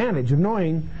has the advantage of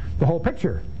knowing the whole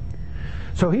picture.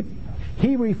 So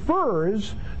he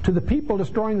refers to the people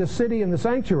destroying the city and the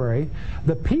sanctuary,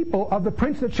 the people of the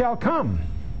prince that shall come.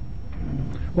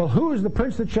 Well, who is the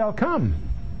prince that shall come?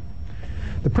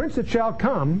 The prince that shall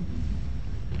come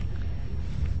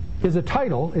is a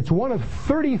title. It's one of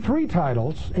 33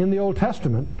 titles in the Old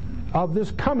Testament of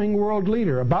this coming world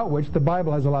leader, about which the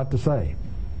Bible has a lot to say.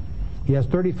 He has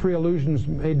 33 allusions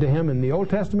made to him in the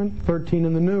Old Testament, 13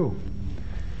 in the New.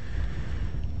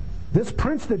 This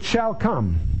prince that shall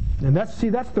come, and that's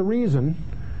the reason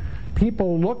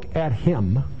people look at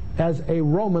him as a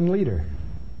Roman leader,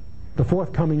 the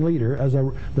forthcoming leader, as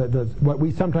what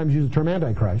we sometimes use the term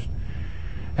Antichrist.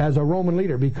 as a Roman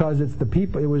leader, because it's the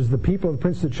people. It was the people of the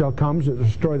prince that shall come to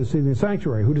destroy the city and the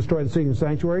sanctuary. Who destroyed the city and the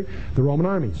sanctuary? The Roman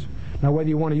armies. Now, whether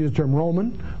you want to use the term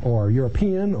Roman or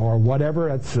European or whatever,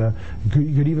 that's you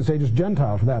could even say just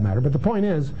Gentile for that matter. But the point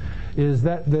is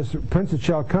that this prince that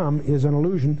shall come is an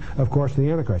allusion, of course, to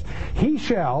the Antichrist. He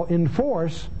shall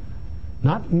enforce.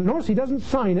 Notice he doesn't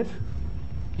sign it.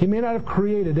 He may not have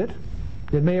created it.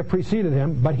 It may have preceded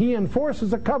him, but he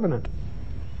enforces a covenant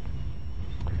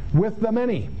with the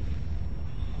many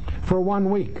for 1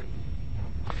 week.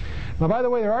 Now, by the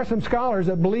way, there are some scholars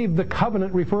that believe the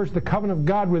covenant refers to the covenant of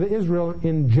God with Israel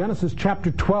in Genesis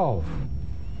chapter 12.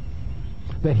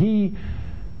 That he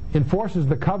enforces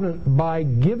the covenant by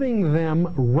giving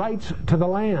them rights to the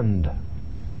land.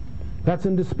 That's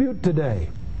in dispute today.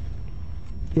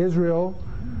 Israel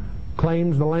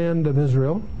claims the land of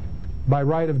Israel by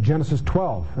right of Genesis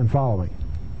 12 and following.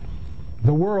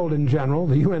 The world in general,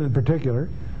 the UN in particular,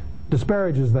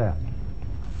 disparages that.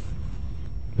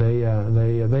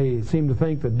 They seem to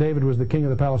think that David was the king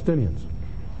of the Palestinians.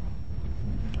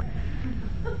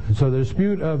 And so the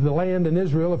dispute of the land in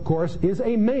Israel, of course, is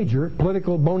a major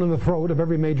political bone in the throat of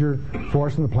every major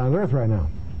force on the planet Earth right now.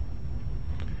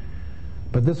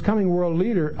 But this coming world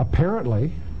leader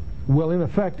apparently will in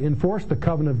effect enforce the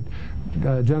covenant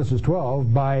of Genesis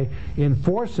 12 by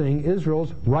enforcing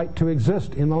Israel's right to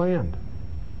exist in the land.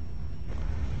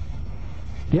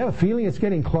 Do you have a feeling it's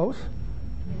getting close?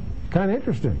 Kind of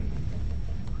interesting.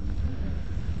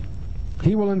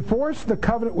 He will enforce the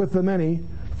covenant with the many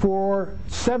for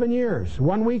 7 years.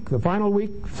 1 week, the final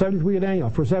week, 7th week of Daniel,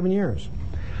 for 7 years.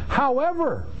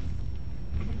 However,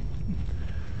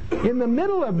 in the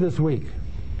middle of this week,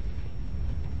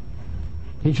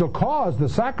 he shall cause the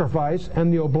sacrifice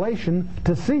and the oblation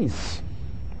to cease.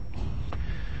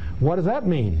 What does that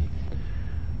mean?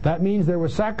 That means there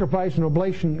was sacrifice and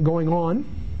oblation going on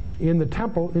in the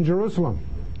temple in Jerusalem,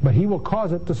 but he will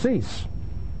cause it to cease.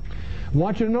 I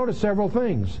want you to notice several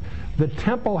things. The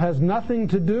temple has nothing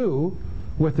to do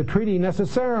with the treaty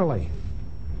necessarily.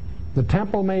 The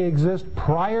temple may exist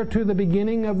prior to the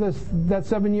beginning of that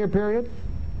 7-year period.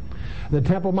 The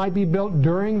temple might be built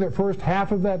during the first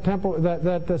half of that temple, that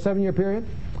 7-year period.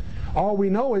 All we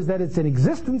know is that it's in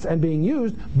existence and being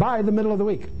used by the middle of the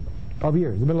week of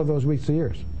years, the middle of those weeks of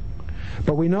years.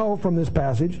 But we know from this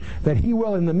passage that he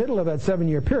will, in the middle of that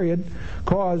 7-year period,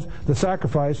 cause the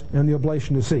sacrifice and the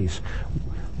oblation to cease.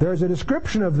 There's a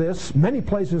description of this many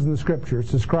places in the Scripture.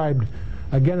 It's described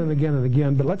again and again and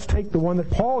again. But let's take the one that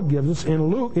Paul gives us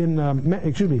in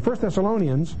 1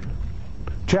 Thessalonians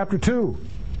chapter 2.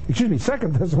 2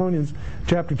 Thessalonians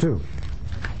chapter 2.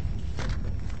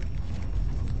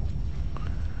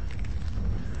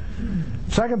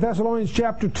 Second Thessalonians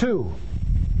chapter 2.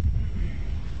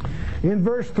 In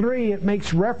verse 3, it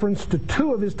makes reference to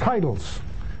 2 of his titles.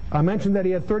 I mentioned that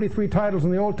he had 33 titles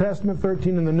in the Old Testament,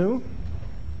 13 in the New.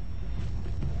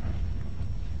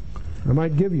 I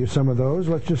might give you some of those.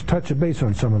 Let's just touch a base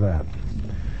on some of that.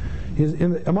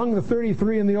 Among the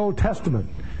 33 in the Old Testament,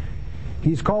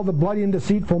 he's called the bloody and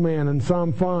deceitful man in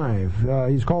Psalm 5.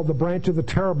 He's called the branch of the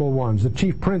terrible ones, the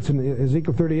chief prince in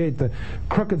Ezekiel 38, the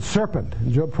crooked serpent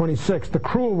in Job 26, the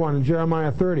cruel one in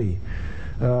Jeremiah 30,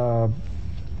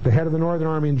 the head of the northern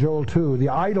army in Joel 2, the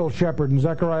idol shepherd in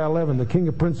Zechariah 11, the king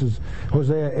of princes,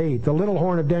 Hosea 8, the little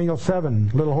horn of Daniel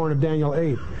 7, little horn of Daniel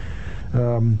 8,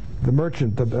 the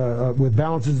merchant with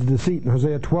balances of deceit in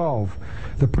Hosea 12,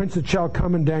 the prince that shall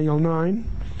come in Daniel 9,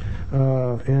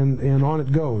 and on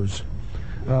it goes.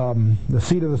 The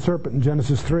seed of the serpent in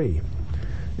Genesis 3,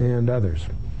 and others.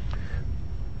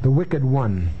 The wicked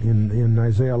one in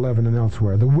Isaiah 11 and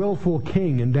elsewhere. The willful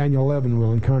king in Daniel 11,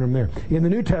 we'll encounter him there. In the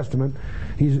New Testament,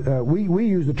 we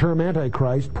use the term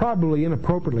Antichrist, probably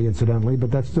inappropriately, incidentally,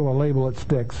 but that's still a label that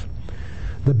sticks.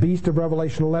 The beast of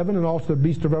Revelation 11 and also the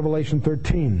beast of Revelation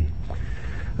 13.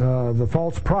 The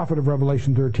false prophet of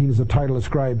Revelation 13 is the title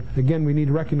ascribed. Again, we need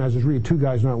to recognize there's really 2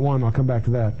 guys, not one. I'll come back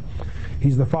to that.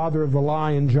 He's the father of the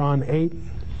lie in John 8.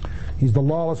 He's the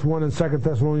lawless one in 2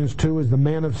 Thessalonians 2. He's the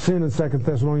man of sin in 2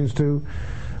 Thessalonians 2.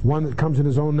 One that comes in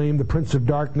his own name, the prince of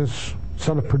darkness,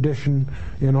 son of perdition,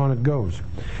 and on it goes.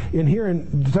 Here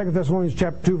in 2 Thessalonians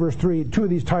chapter 2, verse 3, 2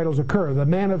 of these titles occur. The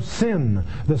man of sin,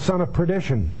 the son of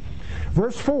perdition.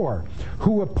 Verse 4,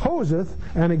 who opposeth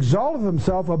and exalteth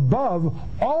himself above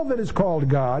all that is called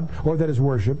God, or that is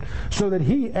worshipped, so that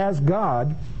he, as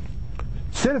God,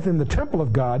 sitteth in the temple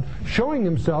of God, showing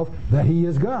himself that he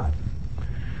is God.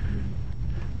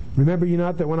 Remember you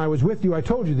not that when I was with you I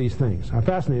told you these things. I'm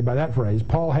fascinated by that phrase.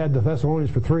 Paul had the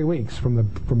Thessalonians for 3 weeks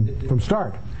from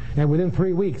start. And within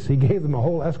 3 weeks he gave them a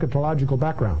whole eschatological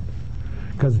background.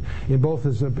 Because in both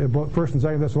 1st and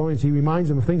 2nd Thessalonians, he reminds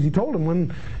them of things he told them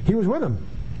when he was with them,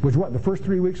 which the first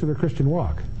 3 weeks of their Christian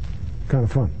walk. Kind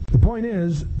of fun. The point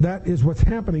is, that is what's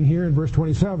happening here in verse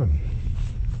 27.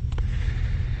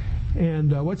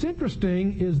 And what's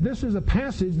interesting is this is a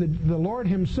passage that the Lord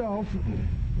himself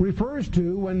refers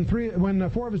to when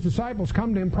 4 of his disciples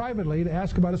come to him privately to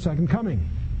ask about a second coming.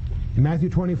 In Matthew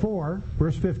 24,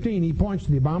 verse 15, he points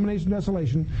to the abomination of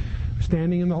desolation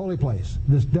standing in the holy place.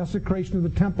 This desecration of the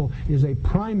temple is a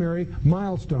primary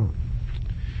milestone.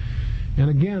 And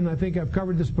again, I think I've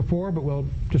covered this before, but we'll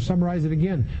just summarize it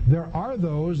again. There are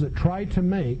those that try to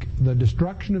make the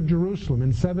destruction of Jerusalem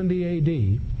in 70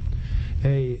 A.D.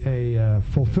 a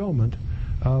fulfillment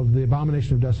of the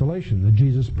abomination of desolation that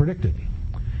Jesus predicted.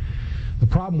 The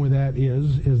problem with that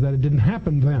is that it didn't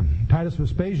happen then. Titus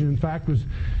Vespasian, in fact,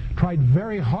 tried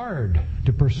very hard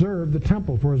to preserve the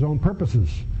temple for his own purposes.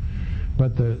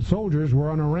 But the soldiers were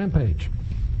on a rampage.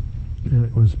 And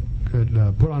it was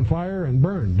put on fire and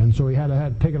burned, and so he had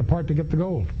to take it apart to get the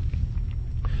gold.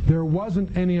 There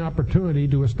wasn't any opportunity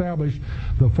to establish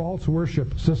the false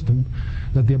worship system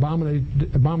that the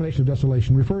abomination of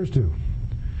desolation refers to.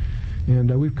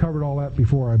 And we've covered all that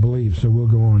before, I believe, so we'll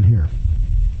go on here.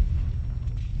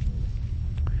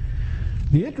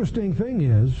 The interesting thing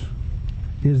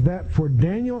is that for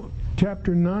Daniel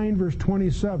chapter 9, verse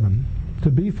 27 to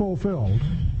be fulfilled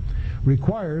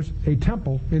requires a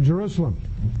temple in Jerusalem.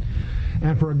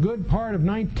 And for a good part of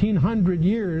 1900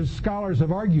 years, scholars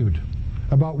have argued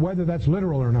about whether that's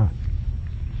literal or not.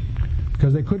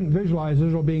 Because they couldn't visualize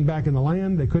Israel being back in the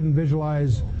land. They couldn't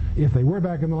visualize, if they were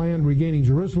back in the land, regaining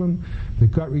Jerusalem. They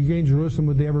could regain Jerusalem,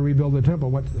 would they ever rebuild the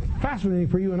temple? What's fascinating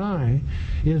for you and I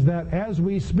is that as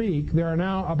we speak, there are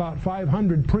now about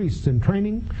 500 priests in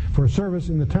training for service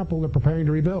in the temple they're preparing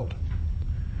to rebuild.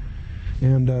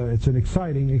 And it's an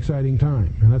exciting, exciting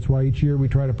time. And that's why each year we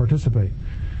try to participate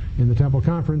in the temple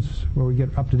conference, where we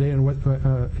get up to date on what,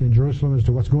 in Jerusalem as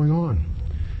to what's going on.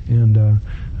 And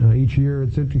each year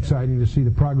it's exciting to see the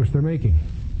progress they're making.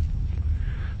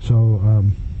 So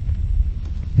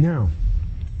now,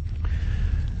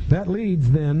 that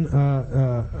leads then,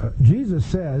 Jesus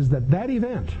says that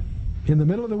event in the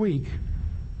middle of the week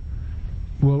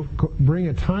will bring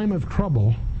a time of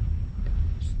trouble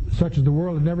such as the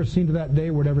world had never seen to that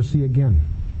day, would ever see again.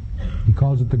 He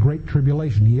calls it the Great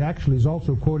Tribulation. He actually is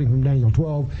also quoting from Daniel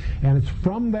 12, and it's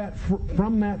from that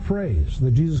phrase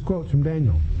that Jesus quotes from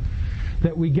Daniel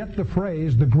that we get the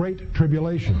phrase, the Great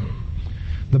Tribulation.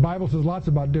 The Bible says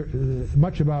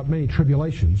much about many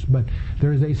tribulations, but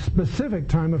there is a specific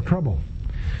time of trouble.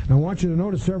 And I want you to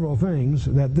notice several things,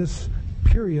 that this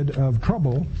period of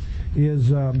trouble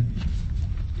is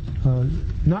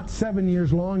not 7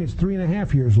 years long, it's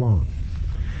 3.5 years long.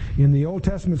 In the Old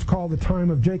Testament, it's called the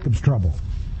time of Jacob's trouble.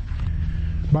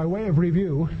 By way of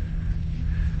review,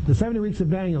 the 70 weeks of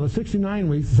Daniel, the 69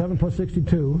 weeks, 7 plus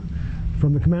 62,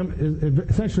 from the commandment, is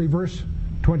essentially verse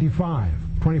 25.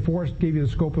 24 gave you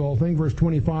the scope of the whole thing. Verse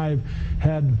 25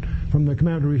 had from the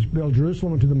command to rebuild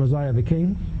Jerusalem to the Messiah the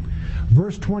King.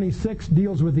 Verse 26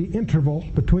 deals with the interval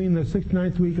between the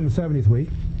 69th week and the 70th week.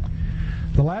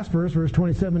 The last verse, verse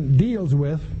 27, deals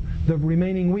with the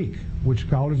remaining week, which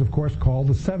scholars, of course, call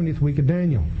the 70th week of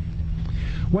Daniel.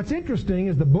 What's interesting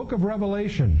is the book of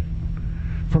Revelation,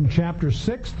 from chapter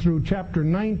 6 through chapter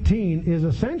 19, is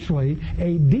essentially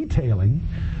a detailing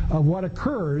of what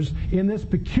occurs in this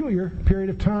peculiar period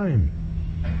of time.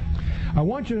 I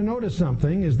want you to notice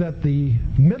something, is that the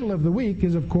middle of the week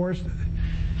is, of course,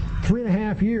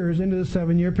 3.5 years into the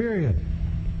 7-year period.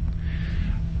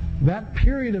 That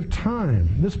period of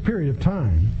time, this period of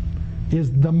time,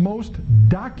 is the most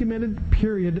documented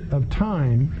period of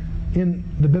time in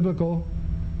the biblical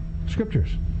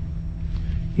scriptures.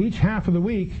 Each half of the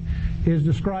week is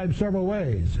described several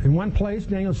ways. In one place,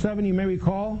 Daniel 7, you may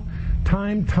recall,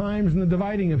 time, times, and the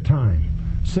dividing of time.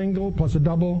 Single plus a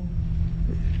double,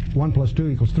 1 plus 2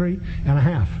 equals 3, and a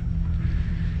half.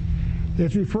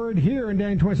 It's referred here in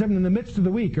Daniel 27 in the midst of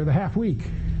the week, or the half week.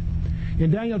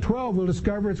 In Daniel 12, we'll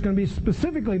discover it's going to be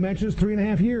specifically mentioned as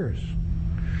 3.5 years.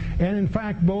 And in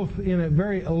fact, both in a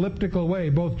very elliptical way,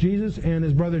 both Jesus and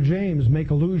his brother James make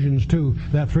allusions to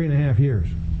that 3.5 years.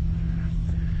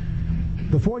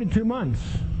 The 42 months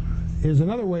is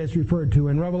another way it's referred to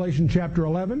in Revelation chapter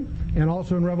 11 and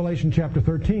also in Revelation chapter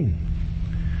 13.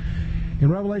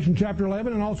 In Revelation chapter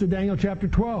 11 and also Daniel chapter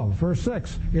 12, verse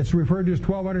 6, it's referred to as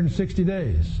 1,260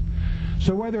 days.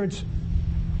 So whether it's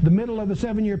the middle of the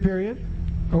 7-year period,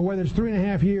 or whether it's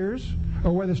 3.5 years,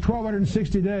 or whether it's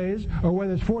 1,260 days, or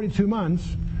whether it's 42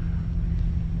 months,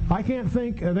 I can't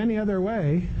think of any other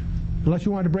way, unless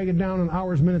you want to break it down in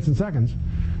hours, minutes, and seconds,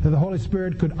 that the Holy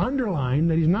Spirit could underline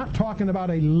that he's not talking about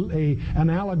an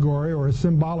allegory or a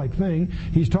symbolic thing.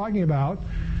 He's talking about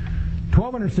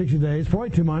 1,260 days,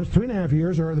 42 months, 3.5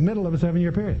 years, or the middle of a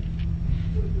 7-year period.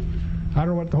 I don't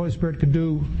know what the Holy Spirit could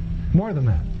do more than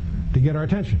that to get our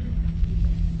attention.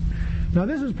 Now,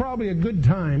 this is probably a good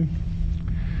time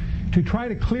to try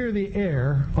to clear the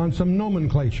air on some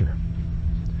nomenclature,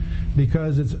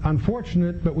 because it's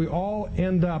unfortunate, but we all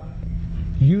end up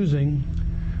using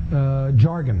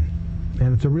jargon,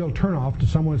 and it's a real turnoff to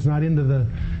someone that's not into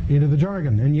the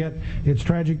jargon, and yet it's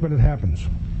tragic, but it happens.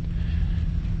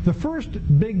 The first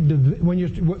big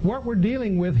what we're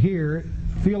dealing with here,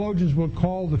 theologians will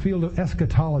call the field of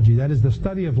eschatology. That is the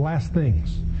study of last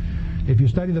things. If you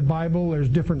study the Bible, there's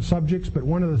different subjects, but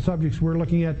one of the subjects we're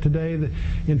looking at today that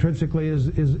intrinsically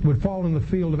would fall in the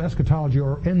field of eschatology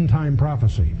or end-time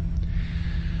prophecy.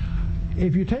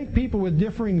 If you take people with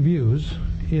differing views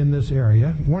in this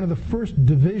area, one of the first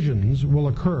divisions will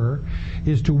occur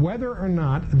is to whether or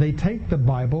not they take the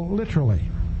Bible literally.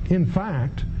 In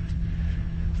fact,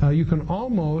 you can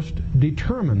almost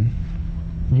determine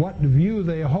what view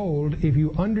they hold if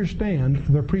you understand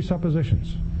their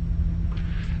presuppositions.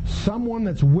 Someone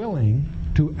that's willing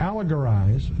to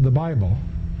allegorize the Bible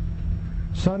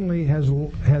suddenly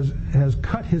has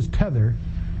cut his tether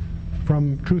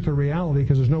from truth or reality,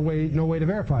 because there's no way to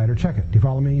verify it or check it. Do you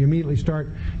follow me? You immediately start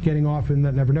getting off in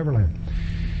that never land.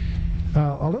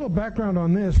 A little background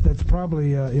on this that's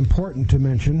probably important to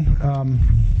mention.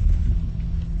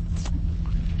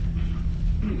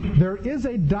 There is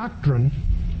a doctrine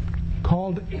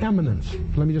called eminence.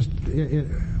 Let me just,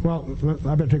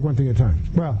 I better take one thing at a time.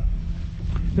 Well,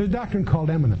 there's a doctrine called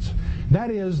eminence. That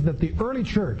is that the early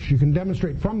church, you can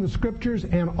demonstrate from the Scriptures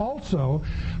and also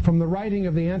from the writing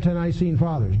of the ante-Nicene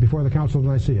fathers before the Council of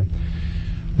Nicaea.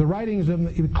 The writings of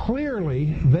them,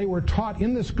 clearly they were taught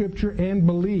in the Scripture and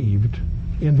believed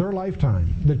in their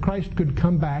lifetime that Christ could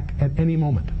come back at any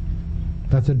moment.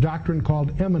 That's a doctrine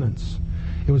called eminence.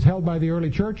 It was held by the early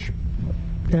church,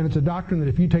 and it's a doctrine that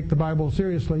if you take the Bible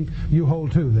seriously, you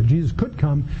hold to, that Jesus could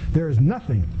come. There is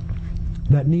nothing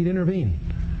that need intervene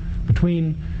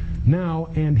between now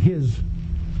and his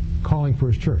calling for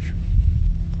his church.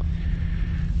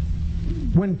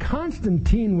 When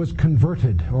Constantine was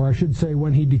converted, or I should say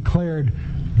when he declared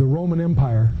the Roman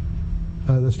Empire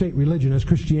the state religion as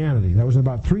Christianity, that was in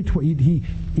about 320.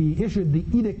 He issued the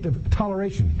Edict of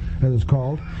Toleration, as it's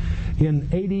called, in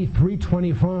AD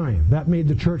 325. That made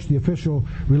the church the official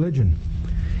religion.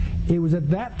 It was at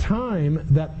that time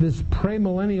that this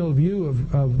premillennial view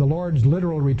of the Lord's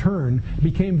literal return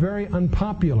became very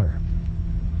unpopular.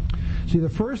 See, the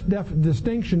first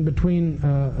distinction between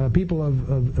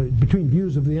between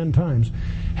views of the end times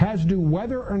has to do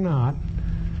whether or not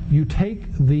you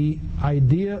take the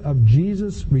idea of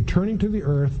Jesus returning to the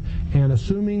earth and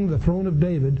assuming the throne of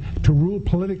David to rule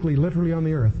politically, literally on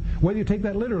the earth, whether you take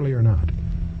that literally or not.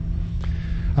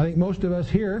 I think most of us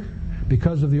here,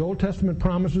 because of the Old Testament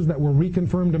promises that were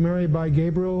reconfirmed to Mary by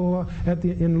Gabriel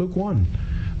in Luke 1,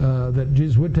 that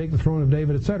Jesus would take the throne of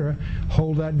David, etc.,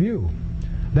 hold that view.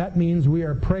 That means we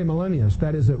are premillennialists.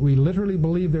 That is, that we literally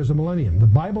believe there's a millennium. The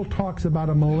Bible talks about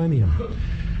a millennium.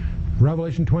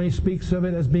 Revelation 20 speaks of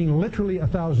it as being literally a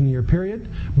 1,000-year period,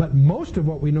 but most of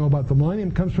what we know about the millennium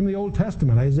comes from the Old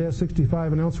Testament, Isaiah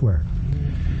 65 and elsewhere.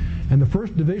 And the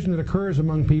first division that occurs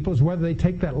among people is whether they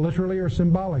take that literally or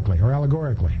symbolically or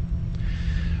allegorically.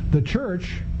 The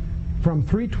church, from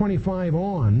 325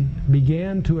 on,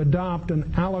 began to adopt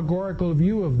an allegorical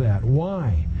view of that.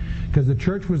 Why? Because the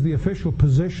church was the official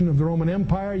position of the Roman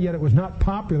Empire, yet it was not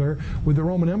popular with the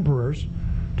Roman emperors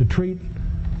to treat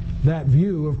that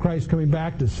view of Christ coming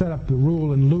back to set up the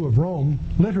rule in lieu of Rome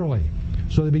literally.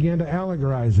 So they began to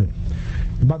allegorize it.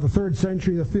 About the 3rd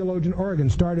century, the theologian Origen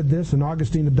started this, and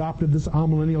Augustine adopted this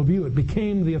amillennial view. It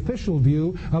became the official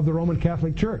view of the Roman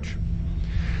Catholic Church.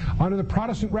 Under the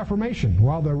Protestant Reformation,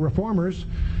 while the Reformers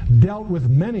dealt with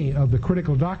many of the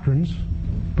critical doctrines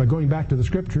by going back to the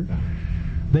Scripture,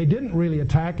 they didn't really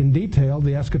attack in detail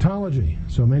the eschatology.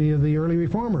 So many of the early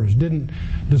Reformers didn't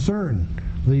discern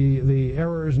the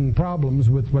errors and problems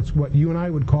with what you and I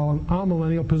would call an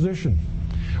amillennial position.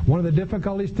 One of the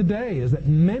difficulties today is that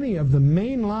many of the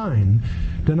mainline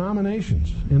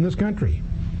denominations in this country,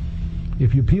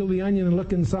 if you peel the onion and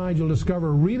look inside, you'll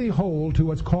discover really hold to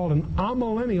what's called an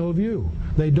amillennial view.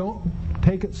 They don't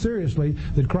take it seriously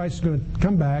that Christ is going to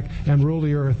come back and rule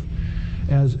the earth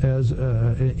as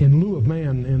in lieu of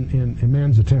man in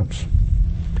man's attempts.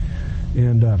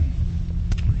 And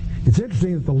it's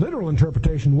interesting that the literal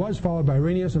interpretation was followed by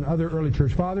Irenaeus and other early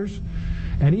church fathers,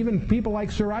 and even people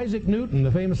like Sir Isaac Newton,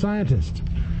 the famous scientist,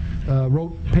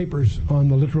 wrote papers on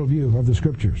the literal view of the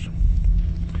Scriptures.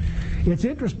 It's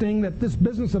interesting that this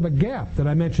business of a gap that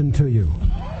I mentioned to you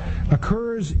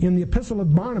occurs in the Epistle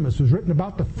of Barnabas, was written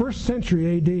about the 1st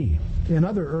century A.D. in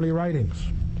other early writings.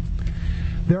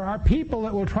 There are people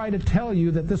that will try to tell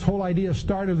you that this whole idea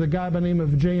started with a guy by the name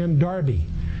of J.N. Darby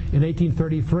in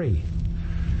 1833.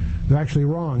 They're actually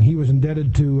wrong. He was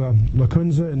indebted to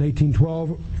Lacunza in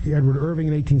 1812, Edward Irving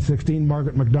in 1816,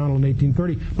 Margaret MacDonald in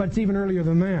 1830, but it's even earlier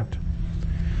than that.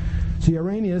 See,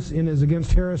 Irenaeus, in his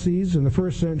Against Heresies in the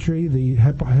 1st century, the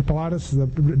Hippolytus, the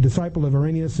disciple of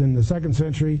Irenaeus in the 2nd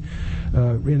century,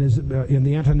 in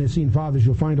the Ante-Nicene Fathers,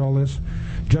 you'll find all this.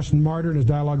 Justin Martyr in his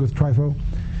dialogue with Trypho.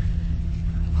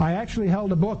 I actually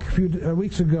held a book a few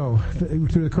weeks ago through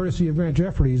the courtesy of Grant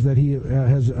Jeffries that he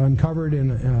has uncovered in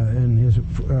his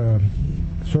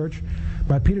search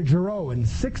by Peter Giroux in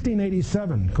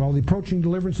 1687 called The Approaching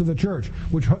Deliverance of the Church,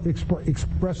 which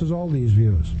expresses all these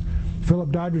views.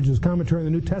 Philip Doddridge's commentary on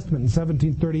the New Testament in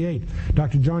 1738.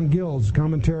 Dr. John Gill's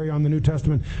commentary on the New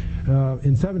Testament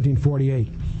in 1748.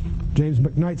 James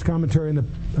McKnight's commentary on the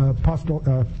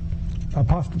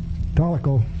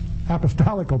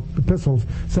apostolical epistles,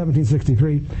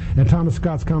 1763, and Thomas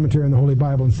Scott's commentary on the Holy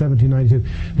Bible in 1792.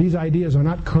 These ideas are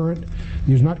not current.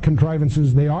 These are not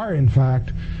contrivances. They are, in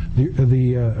fact,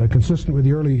 consistent with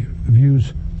the early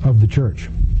views of the church.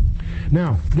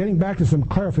 Now, getting back to some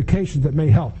clarifications that may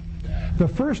help. The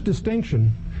first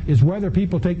distinction is whether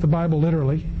people take the Bible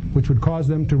literally, which would cause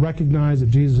them to recognize that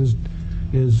Jesus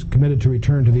is committed to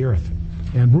return to the earth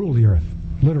and rule the earth,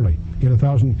 literally,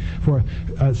 for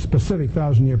a specific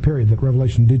 1,000-year period that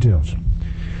Revelation details.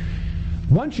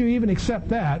 Once you even accept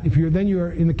that, if you're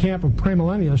in the camp of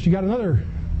premillennialists, you got another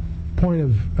point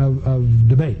of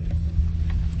debate.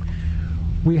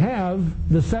 We have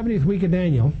the 70th week of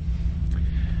Daniel,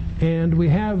 and we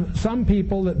have some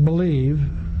people that believe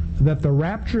that the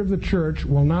rapture of the church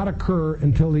will not occur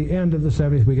until the end of the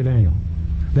 70th week of Daniel.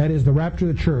 That is, the rapture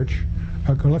of the church.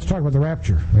 Let's talk about the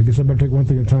rapture. I guess I better take one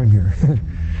thing at a time here.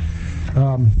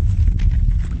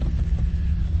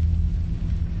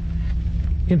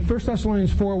 In 1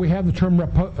 Thessalonians 4, we have the term, or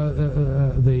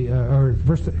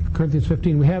 1 Corinthians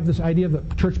 15, we have this idea of the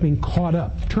church being caught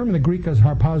up. The term in the Greek is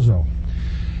harpazo.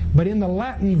 But in the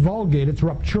Latin Vulgate, it's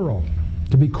rapturo,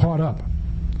 to be caught up.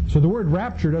 So the word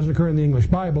rapture doesn't occur in the English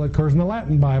Bible, it occurs in the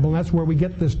Latin Bible, and that's where we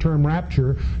get this term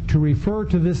rapture to refer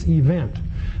to this event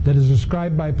that is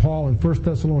described by Paul in 1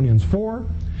 Thessalonians 4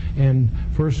 and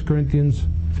 1 Corinthians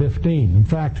 15. In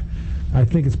fact, I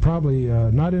think it's probably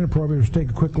not inappropriate to take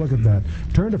a quick look at that.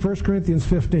 Turn to 1 Corinthians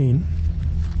 15.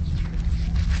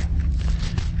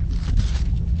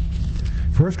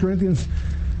 1 Corinthians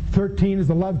 13 is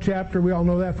the love chapter. We all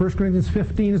know that. 1 Corinthians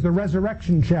 15 is the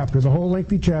resurrection chapter. The whole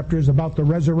lengthy chapter is about the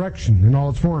resurrection in all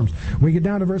its forms. When we get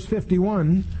down to verse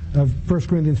 51 of 1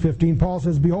 Corinthians 15, Paul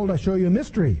says, "Behold, I show you a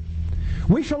mystery.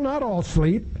 We shall not all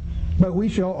sleep, but we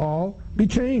shall all be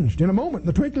changed. In a moment, in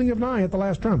the twinkling of an eye at the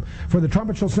last trump. For the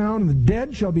trumpet shall sound, and the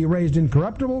dead shall be raised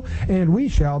incorruptible, and we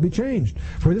shall be changed.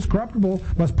 For this corruptible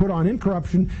must put on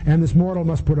incorruption, and this mortal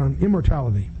must put on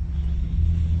immortality."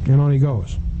 And on he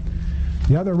goes.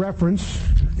 The other reference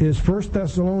is 1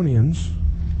 Thessalonians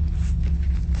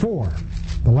 4.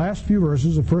 The last few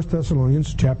verses of 1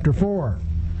 Thessalonians chapter 4.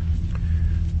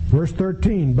 Verse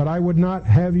 13, "But I would not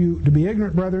have you to be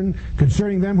ignorant, brethren,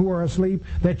 concerning them who are asleep,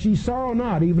 that ye sorrow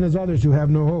not, even as others who have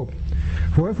no hope.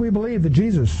 For if we believe that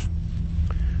Jesus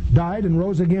died and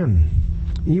rose again,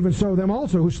 even so them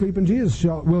also who sleep in Jesus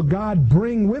will God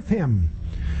bring with him.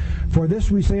 For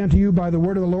this we say unto you by the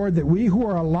word of the Lord, that we who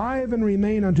are alive and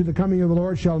remain unto the coming of the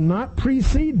Lord shall not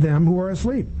precede them who are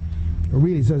asleep." Or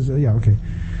really says,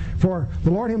 "For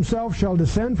the Lord himself shall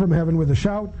descend from heaven with a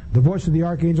shout, the voice of the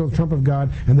archangel, the trump of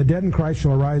God, and the dead in Christ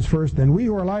shall arise first. And we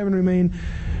who are alive and remain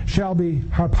shall be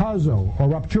harpazo, or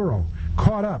rapturo,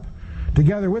 caught up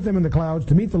together with them in the clouds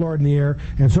to meet the Lord in the air,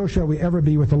 and so shall we ever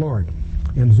be with the Lord."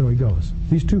 And so he goes.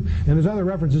 These two, and there's other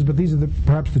references, but these are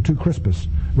perhaps the two crispest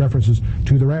references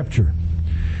to the rapture.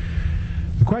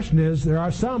 The question is, there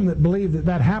are some that believe that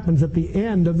that happens at the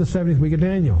end of the 70th week of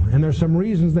Daniel, and there's some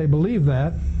reasons they believe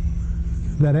that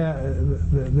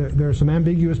there are some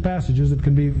ambiguous passages that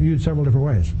can be viewed several different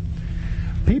ways.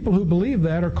 People who believe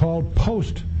that are called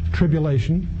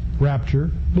post-tribulation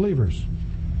rapture believers.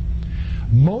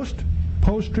 Most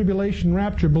post-tribulation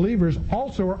rapture believers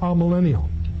also are amillennial.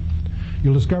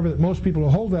 You'll discover that most people who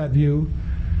hold that view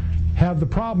have the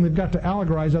problem they've got to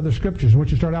allegorize other scriptures.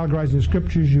 Once you start allegorizing the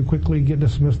scriptures, you quickly get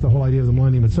dismissed the whole idea of the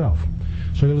millennium itself.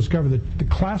 So you'll discover that the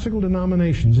classical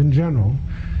denominations in general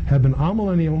have been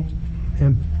amillennial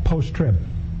and post-trib.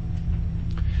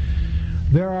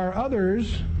 There are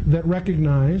others that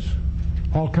recognize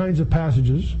all kinds of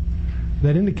passages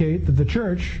that indicate that the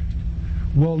church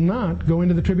will not go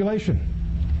into the tribulation.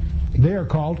 They are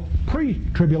called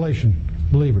pre-tribulation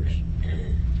believers.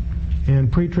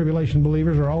 And pre-tribulation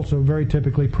believers are also very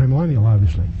typically premillennial,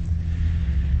 obviously.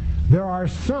 There are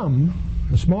some,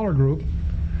 a smaller group,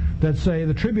 that say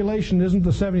the tribulation isn't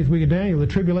the 70th week of Daniel. The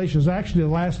tribulation is actually the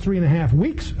last 3.5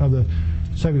 weeks of the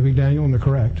 70th week of Daniel, and they're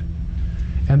correct.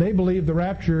 And they believe the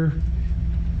rapture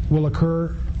will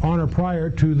occur on or prior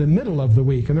to the middle of the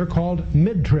week, and they're called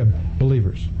mid-trib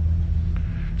believers.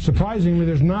 Surprisingly,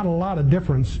 there's not a lot of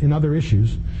difference in other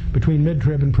issues between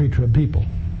mid-trib and pre-trib people.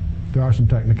 There are some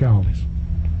technicalities.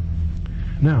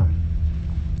 Now,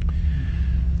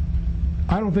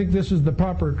 I don't think this is the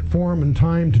proper form and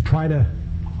time to try to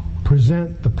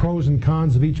present the pros and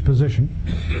cons of each position.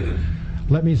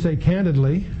 Let me say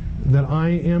candidly that I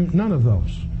am none of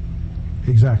those.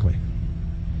 Exactly.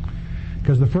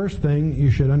 Because the first thing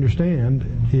you should understand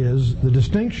is the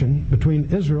distinction between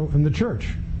Israel and the church.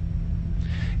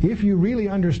 If you really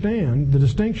understand the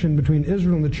distinction between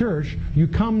Israel and the church, you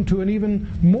come to an even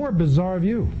more bizarre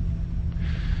view.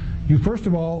 You first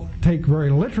of all take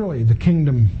very literally the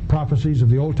kingdom prophecies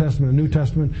of the Old Testament and New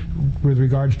Testament with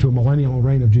regards to a millennial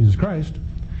reign of Jesus Christ.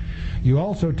 You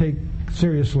also take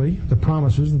seriously the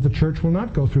promises that the church will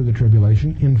not go through the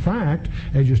tribulation. In fact,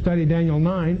 as you study Daniel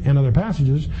 9 and other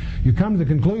passages, you come to the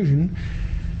conclusion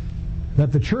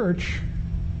that the church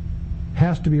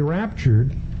has to be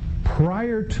raptured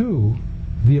prior to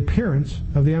the appearance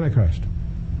of the Antichrist.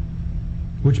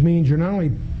 Which means you're not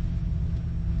only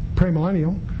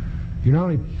premillennial, you're not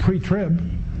only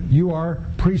pre-trib, you are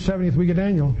pre-70th week of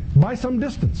Daniel by some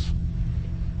distance.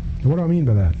 What do I mean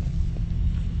by that?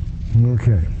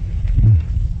 Okay.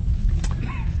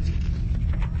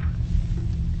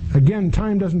 Again,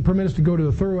 time doesn't permit us to go to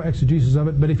a thorough exegesis of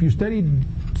it, but if you study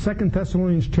 2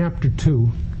 Thessalonians chapter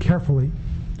 2 carefully,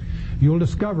 you'll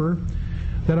discover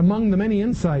that among the many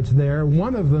insights there,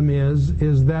 one of them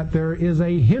is that there is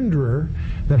a hinderer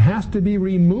that has to be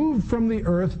removed from the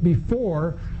earth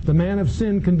before the man of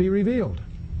sin can be revealed.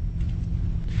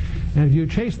 And if you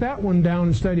chase that one down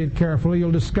and study it carefully,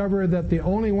 you'll discover that the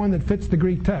only one that fits the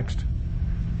Greek text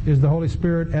is the Holy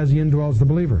Spirit as he indwells the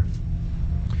believer.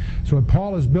 So what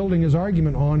Paul is building his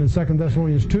argument on in 2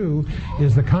 Thessalonians 2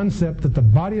 is the concept that the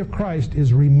body of Christ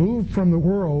is removed from the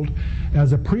world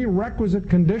as a prerequisite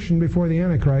condition before the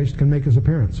Antichrist can make his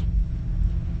appearance.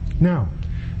 Now,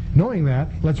 knowing that,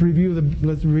 let's review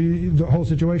the whole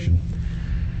situation.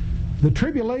 The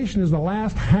tribulation is the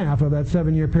last half of that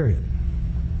 7-year period.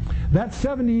 That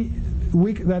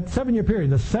 7-year period,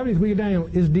 the 70th week of Daniel,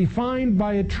 is defined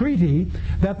by a treaty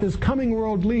that this coming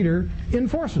world leader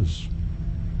enforces.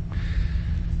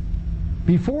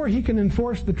 Before he can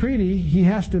enforce the treaty, he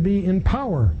has to be in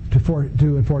power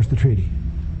to enforce the treaty.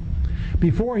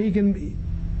 Before he can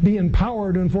be in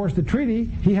power to enforce the treaty,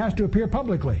 he has to appear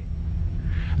publicly.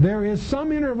 There is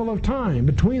some interval of time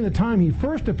between the time he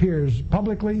first appears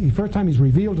publicly, the first time he's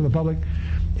revealed to the public,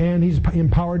 and he's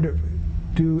empowered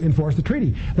to enforce the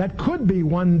treaty. That could be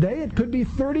one day, it could be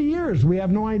 30 years, we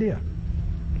have no idea.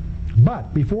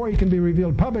 But before he can be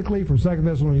revealed publicly, from 2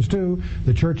 Thessalonians 2,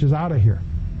 the church is out of here.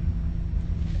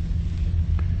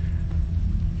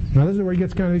 Now this is where it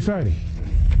gets kind of exciting.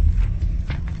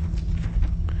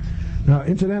 Now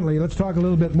incidentally, let's talk a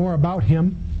little bit more about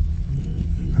him.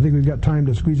 I think we've got time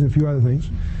to squeeze in a few other things.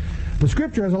 The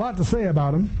Scripture has a lot to say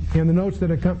about him. In the notes that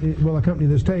will accompany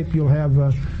this tape, you'll have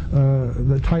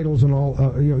the titles and all.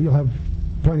 You'll have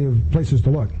plenty of places to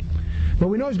look. But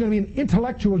we know he's going to be an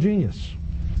intellectual genius.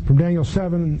 From Daniel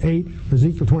 7, 8,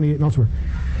 Ezekiel 28, and elsewhere.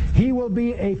 He will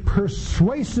be a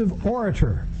persuasive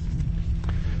orator.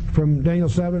 From Daniel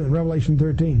 7 and Revelation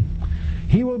 13.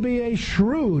 He will be a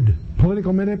shrewd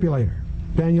political manipulator.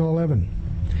 Daniel 11.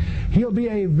 He'll be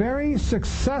a very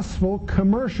successful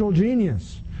commercial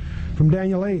genius. From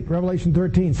Daniel 8, Revelation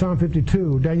 13, Psalm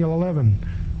 52, Daniel 11,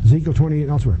 Ezekiel 28,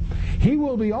 and elsewhere. He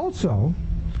will be also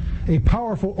a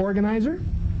powerful organizer.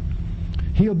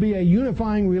 He'll be a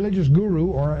unifying religious guru,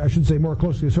 or I should say more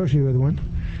closely associated with one.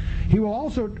 He will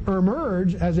also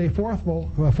emerge as a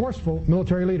forceful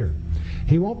military leader.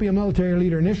 He won't be a military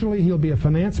leader initially. He'll be a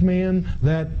finance man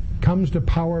that comes to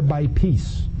power by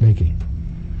peacemaking.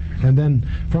 And then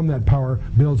from that power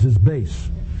builds his base.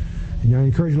 And I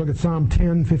encourage you to look at Psalm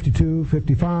 10, 52,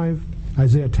 55,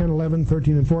 Isaiah 10, 11,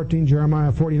 13, and 14,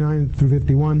 Jeremiah 49 through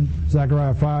 51,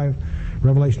 Zechariah 5,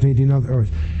 Revelation 18, and others.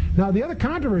 Now the other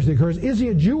controversy that occurs, is he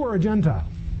a Jew or a Gentile?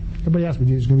 Everybody asks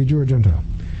me, is he going to be Jew or Gentile?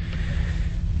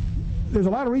 There's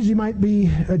a lot of reasons he might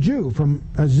be a Jew. From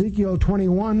Ezekiel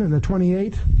 21 and the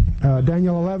 28,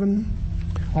 Daniel 11.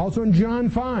 Also in John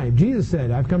 5, Jesus said,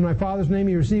 I've come in my Father's name,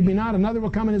 you receive me not. Another will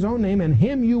come in his own name, and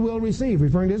him you will receive,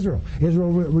 referring to Israel.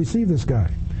 Israel will receive this guy,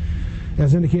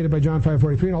 as indicated by John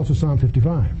 5:43 and also Psalm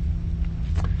 55.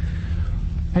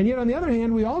 And yet, on the other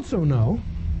hand, we also know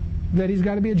that he's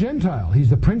got to be a Gentile. He's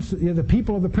the prince, the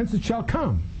people of the prince that shall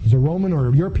come. He's a Roman or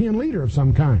a European leader of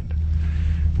some kind.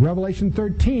 Revelation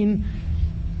 13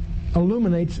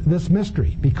 illuminates this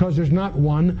mystery, because there's not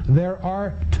one, there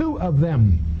are two of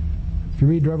them. If you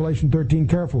read Revelation 13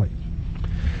 carefully.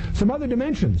 Some other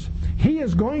dimensions. He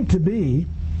is going to be,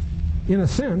 in a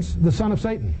sense, the son of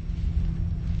Satan.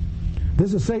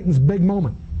 This is Satan's big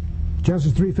moment.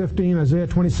 Genesis 3:15, Isaiah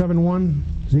 27:1,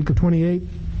 Ezekiel 28,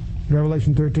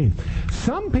 Revelation 13.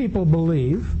 Some people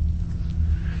believe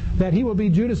that he will be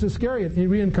Judas Iscariot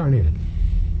reincarnated.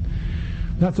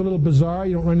 That's a little bizarre.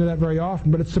 You don't run into that very often,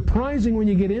 but it's surprising when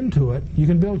you get into it. You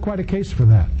can build quite a case for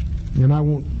that. And I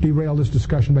won't derail this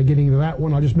discussion by getting into that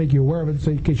one. I'll just make you aware of it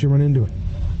in case you run into it.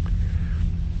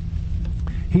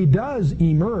 He does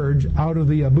emerge out of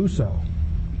the abuso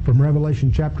from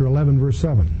Revelation chapter 11, verse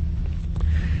 7.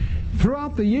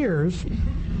 Throughout the years,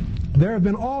 there have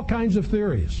been all kinds of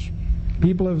theories.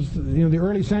 People have, the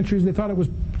early centuries, they thought it was,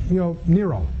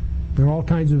 Nero. There are all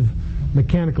kinds of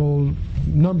mechanical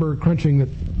number crunching that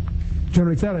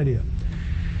generates that idea.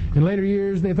 In later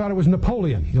years, they thought it was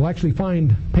Napoleon. You'll actually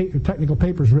find technical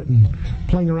papers written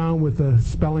playing around with the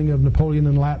spelling of Napoleon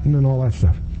in Latin and all that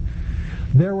stuff.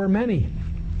 There were many,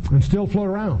 and still float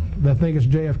around, that think it's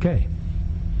JFK.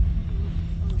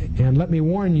 And let me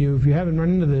warn you, if you haven't run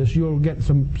into this, you'll get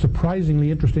some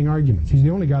surprisingly interesting arguments. He's the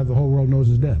only guy the whole world knows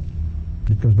is dead.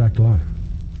 It goes back to life.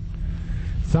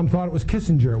 Some thought it was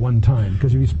Kissinger at one time,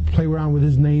 because if you play around with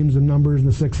his names and numbers and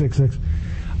the 666.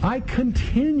 I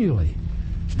continually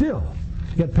still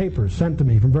get papers sent to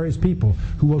me from various people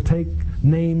who will take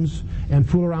names and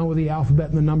fool around with the alphabet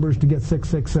and the numbers to get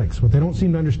 666. What they don't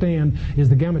seem to understand is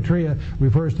the gematria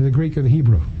refers to the Greek or the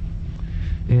Hebrew,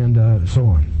 and so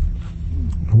on.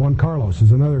 Juan Carlos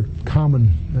is another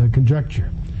common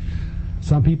conjecture.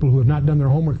 Some people who have not done their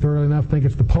homework thoroughly enough think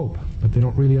it's the Pope, but they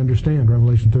don't really understand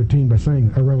Revelation 13 by saying,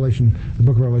 the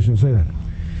book of Revelation will say that.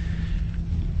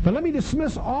 But let me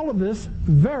dismiss all of this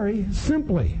very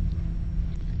simply.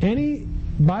 Any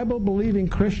Bible-believing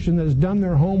Christian that has done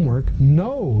their homework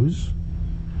knows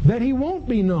that he won't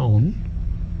be known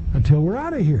until we're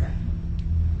out of here.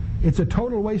 It's a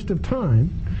total waste of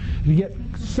time to get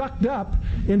sucked up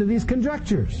into these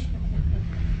conjectures.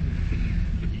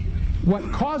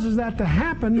 What causes that to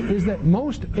happen is that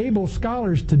most able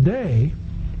scholars today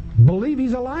believe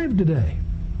he's alive today.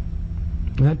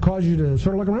 And that causes you to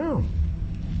sort of look around.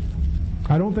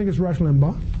 I don't think it's Rush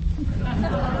Limbaugh.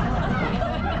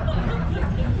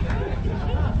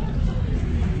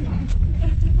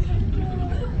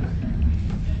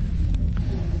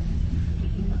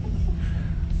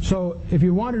 So if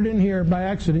you wandered in here by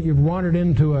accident, you've wandered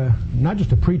into not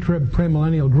just a pre-trib,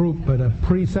 premillennial group, but a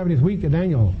pre-70th week of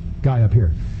Daniel guy up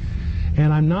here.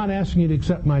 And I'm not asking you to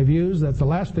accept my views. That's the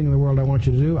last thing in the world I want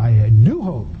you to do. I do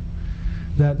hope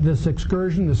that this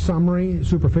excursion, this summary,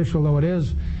 superficial though it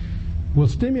is, will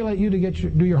stimulate you to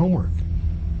do your homework.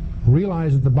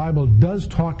 Realize that the Bible does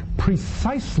talk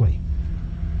precisely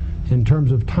in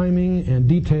terms of timing and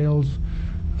details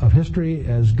of history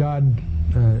as God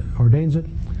ordains it.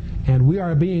 And we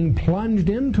are being plunged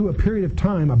into a period of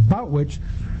time about which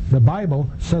the Bible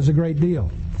says a great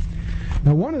deal.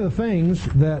 Now, one of the things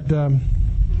that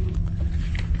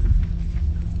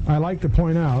I like to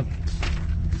point out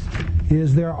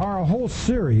is there are a whole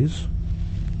series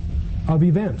of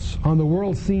events on the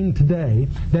world scene today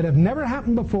that have never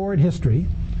happened before in history,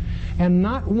 and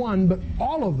not one, but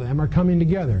all of them are coming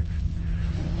together.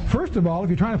 First of all, if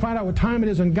you're trying to find out what time it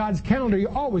is on God's calendar, you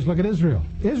always look at Israel.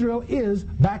 Israel is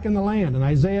back in the land. And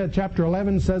Isaiah chapter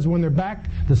 11 says when they're back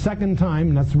the second time,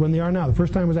 and that's when they are now. The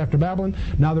first time was after Babylon.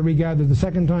 Now they're regathered the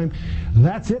second time.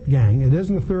 That's it, gang. It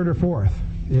isn't the third or fourth.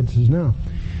 It is now.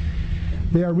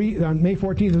 They are on May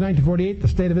 14th of 1948, the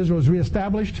state of Israel is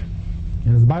reestablished.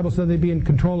 And as the Bible said, they'd be in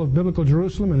control of biblical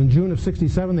Jerusalem. And in June of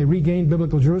 67, they regained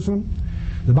biblical Jerusalem.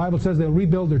 The Bible says they'll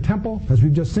rebuild their temple, as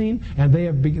we've just seen, and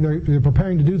they're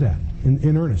preparing to do that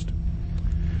in earnest.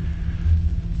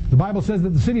 The Bible says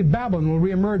that the city of Babylon will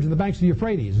reemerge in the banks of the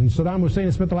Euphrates, and Saddam Hussein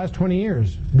has spent the last 20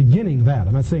 years beginning that.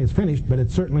 I'm not saying it's finished, but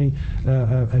it's certainly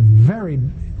a very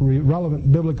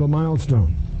relevant biblical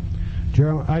milestone.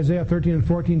 Isaiah 13 and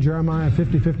 14, Jeremiah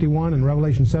 50, 51, and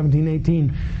Revelation 17,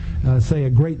 18 say a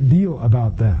great deal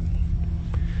about that.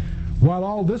 While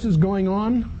all this is going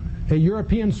on, a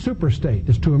European superstate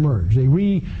is to emerge, a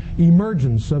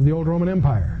re-emergence of the old Roman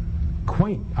Empire.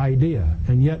 quaint idea.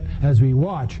 And yet, as we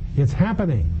watch, it's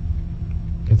happening.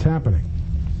 It's happening.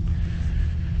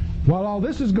 While all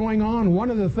this is going on, one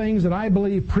of the things that I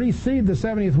believe precede the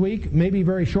 70th week, maybe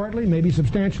very shortly, maybe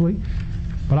substantially,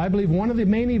 but I believe one of the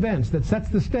main events that sets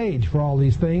the stage for all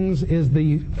these things is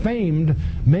the famed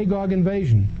Magog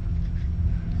invasion,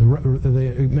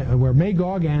 where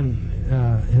Magog and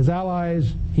his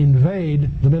allies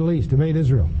invade the Middle East, invade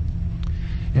Israel.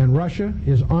 And Russia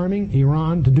is arming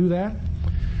Iran to do that.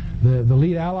 The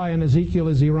lead ally in Ezekiel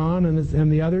is Iran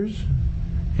and the others.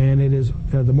 And it is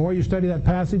the more you study that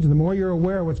passage, the more you're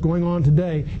aware of what's going on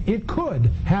today. It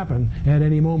could happen at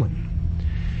any moment.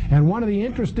 And one of the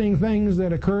interesting things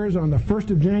that occurs on the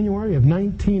 1st of January of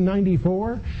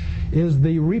 1994 is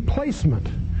the replacement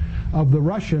of the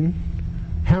Russian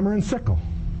hammer and sickle.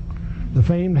 The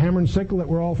famed hammer and sickle that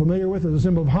we're all familiar with as a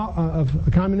symbol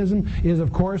of communism is,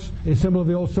 of course, a symbol of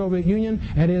the old Soviet Union,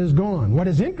 and it is gone. What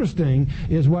is interesting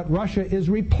is what Russia is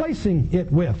replacing it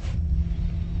with.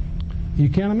 You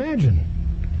can't imagine.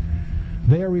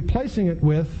 They are replacing it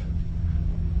with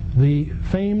the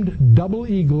famed double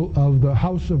eagle of the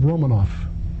House of Romanov,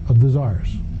 of the Tsars.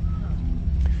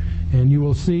 And you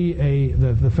will see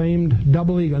the famed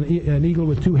double eagle, an eagle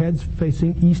with two heads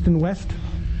facing east and west,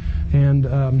 and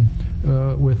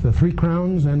with the three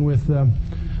crowns and with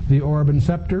the orb and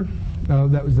scepter.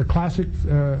 That was the classic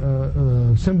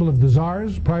symbol of the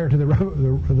Tsars prior to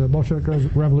the Bolshevik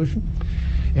Revolution.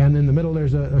 And in the middle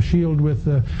there's a shield with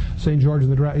St. George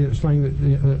and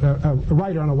a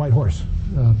rider on a white horse,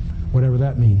 whatever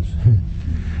that means.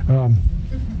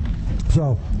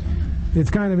 So it's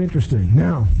kind of interesting.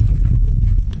 Now,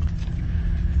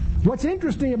 what's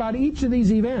interesting about each of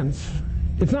these events,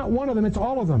 it's not one of them, it's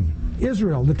all of them.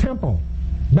 Israel, the temple,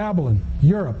 Babylon,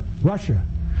 Europe, Russia.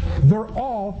 They're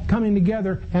all coming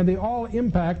together, and they all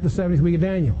impact the 70th week of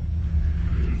Daniel.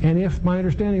 And if my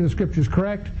understanding of the Scripture is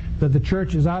correct, that the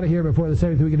church is out of here before the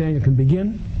 70th week of Daniel can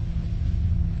begin.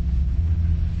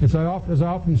 As I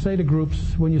often say to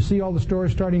groups, when you see all the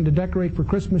stores starting to decorate for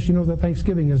Christmas, you know that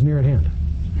Thanksgiving is near at hand.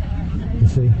 You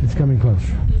see, it's coming close.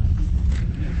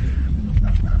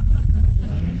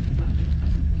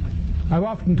 I've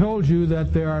often told you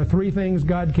that there are three things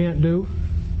God can't do.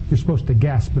 You're supposed to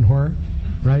gasp in horror,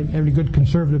 right? Every good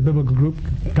conservative biblical group,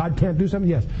 God can't do something?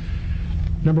 Yes.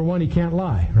 Number one, He can't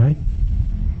lie, right?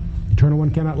 Eternal One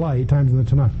cannot lie, 8 times in the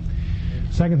Tanakh.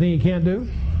 Second thing He can't do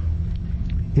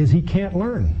is He can't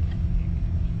learn.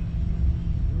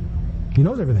 He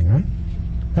knows everything, right?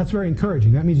 That's very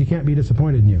encouraging. That means He can't be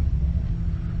disappointed in you.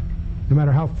 No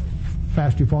matter how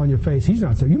fast you fall on your face, He's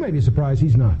not. So you may be surprised,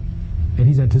 He's not. And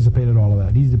He's anticipated all of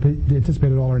that. He's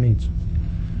anticipated all our needs.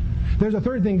 There's a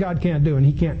third thing God can't do, and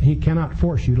He cannot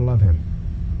force you to love Him.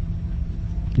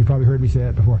 You've probably heard me say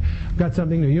that before. I've got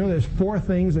something new. You know there's 4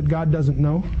 things that God doesn't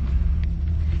know?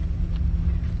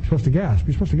 You're supposed to gasp.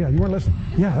 You're supposed to gasp. You weren't listening.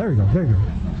 Yeah, there you go. There you go.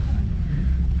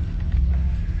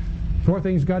 4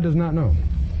 things God does not know.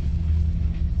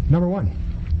 Number 1,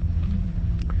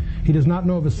 He does not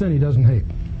know of a sin He doesn't hate.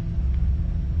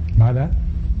 Buy that?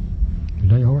 You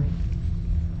done your homework?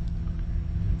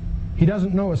 He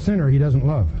doesn't know a sinner He doesn't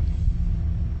love.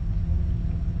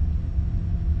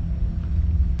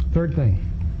 Third thing,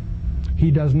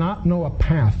 He does not know a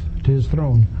path to His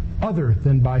throne other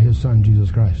than by His Son,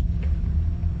 Jesus Christ.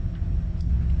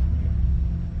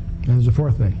 And there's a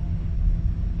fourth thing.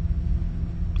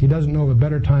 He doesn't know of a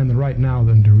better time than right now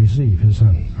than to receive His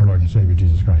Son, our Lord and Savior,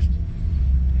 Jesus Christ.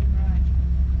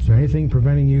 Is there anything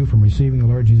preventing you from receiving the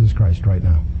Lord Jesus Christ right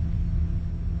now?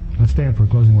 Let's stand for a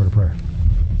closing word of prayer.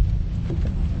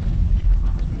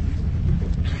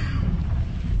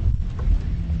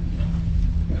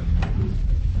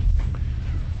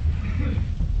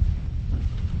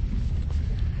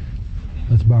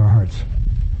 Let's bow our hearts.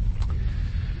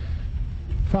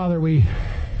 Father,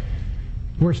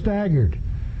 we're staggered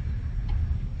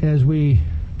as we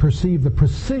perceive the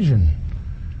precision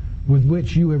with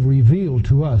which You have revealed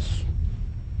to us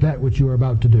that which You are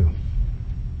about to do.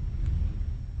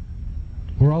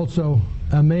 We're also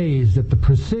amazed at the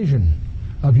precision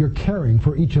of Your caring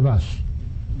for each of us.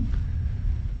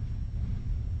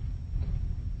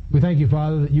 We thank You,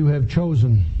 Father, that You have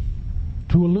chosen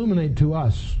to illuminate to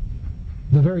us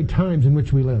the very times in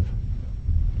which we live.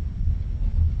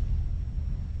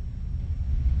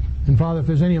 And Father, if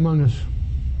there's any among us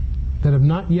that have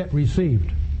not yet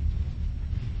received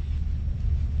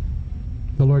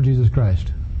the Lord Jesus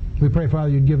Christ, we pray, Father,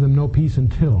 You'd give them no peace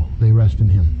until they rest in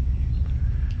Him.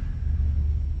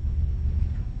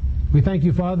 We thank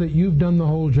You, Father, that You've done the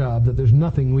whole job, that there's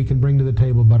nothing we can bring to the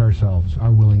table but ourselves,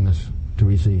 our willingness to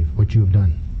receive what You have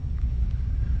done.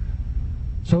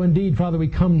 So indeed, Father, we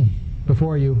come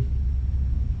before you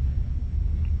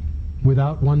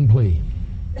without one plea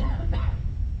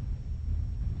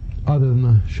other than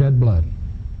the shed blood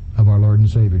of our Lord and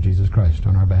Savior, Jesus Christ,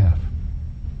 on our behalf.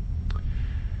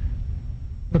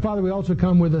 But Father, we also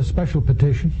come with a special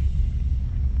petition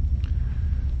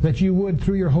that you would,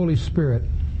 through your Holy Spirit,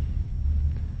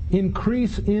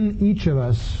 increase in each of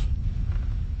us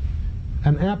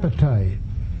an appetite,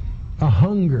 a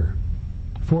hunger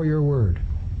for your word,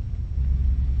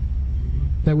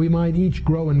 that we might each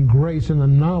grow in grace and the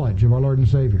knowledge of our Lord and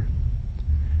Savior.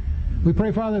 We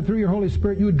pray, Father, that through your Holy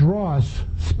Spirit you would draw us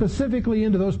specifically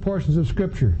into those portions of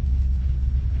Scripture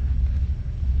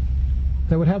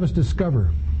that would have us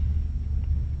discover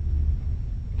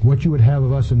what you would have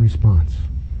of us in response.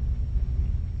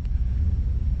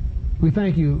 We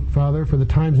thank you, Father, for the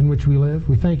times in which we live.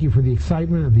 We thank you for the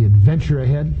excitement of the adventure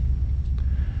ahead.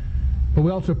 But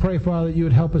we also pray, Father, that you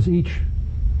would help us each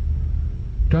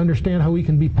to understand how we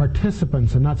can be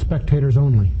participants and not spectators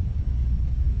only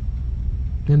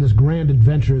in this grand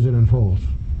adventure as it unfolds.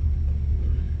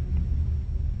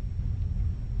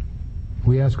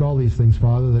 We ask all these things,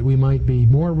 Father, that we might be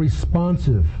more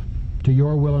responsive to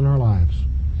your will in our lives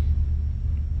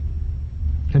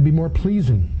and be more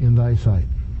pleasing in thy sight.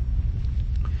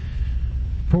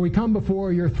 For we come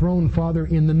before your throne, Father,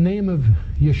 in the name of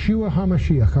Yeshua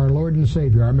HaMashiach, our Lord and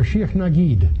Savior, our Mashiach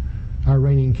Nagid, our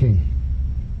reigning King,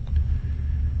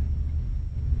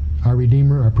 our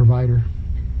Redeemer, our Provider,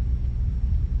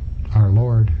 our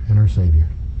Lord, and our Savior.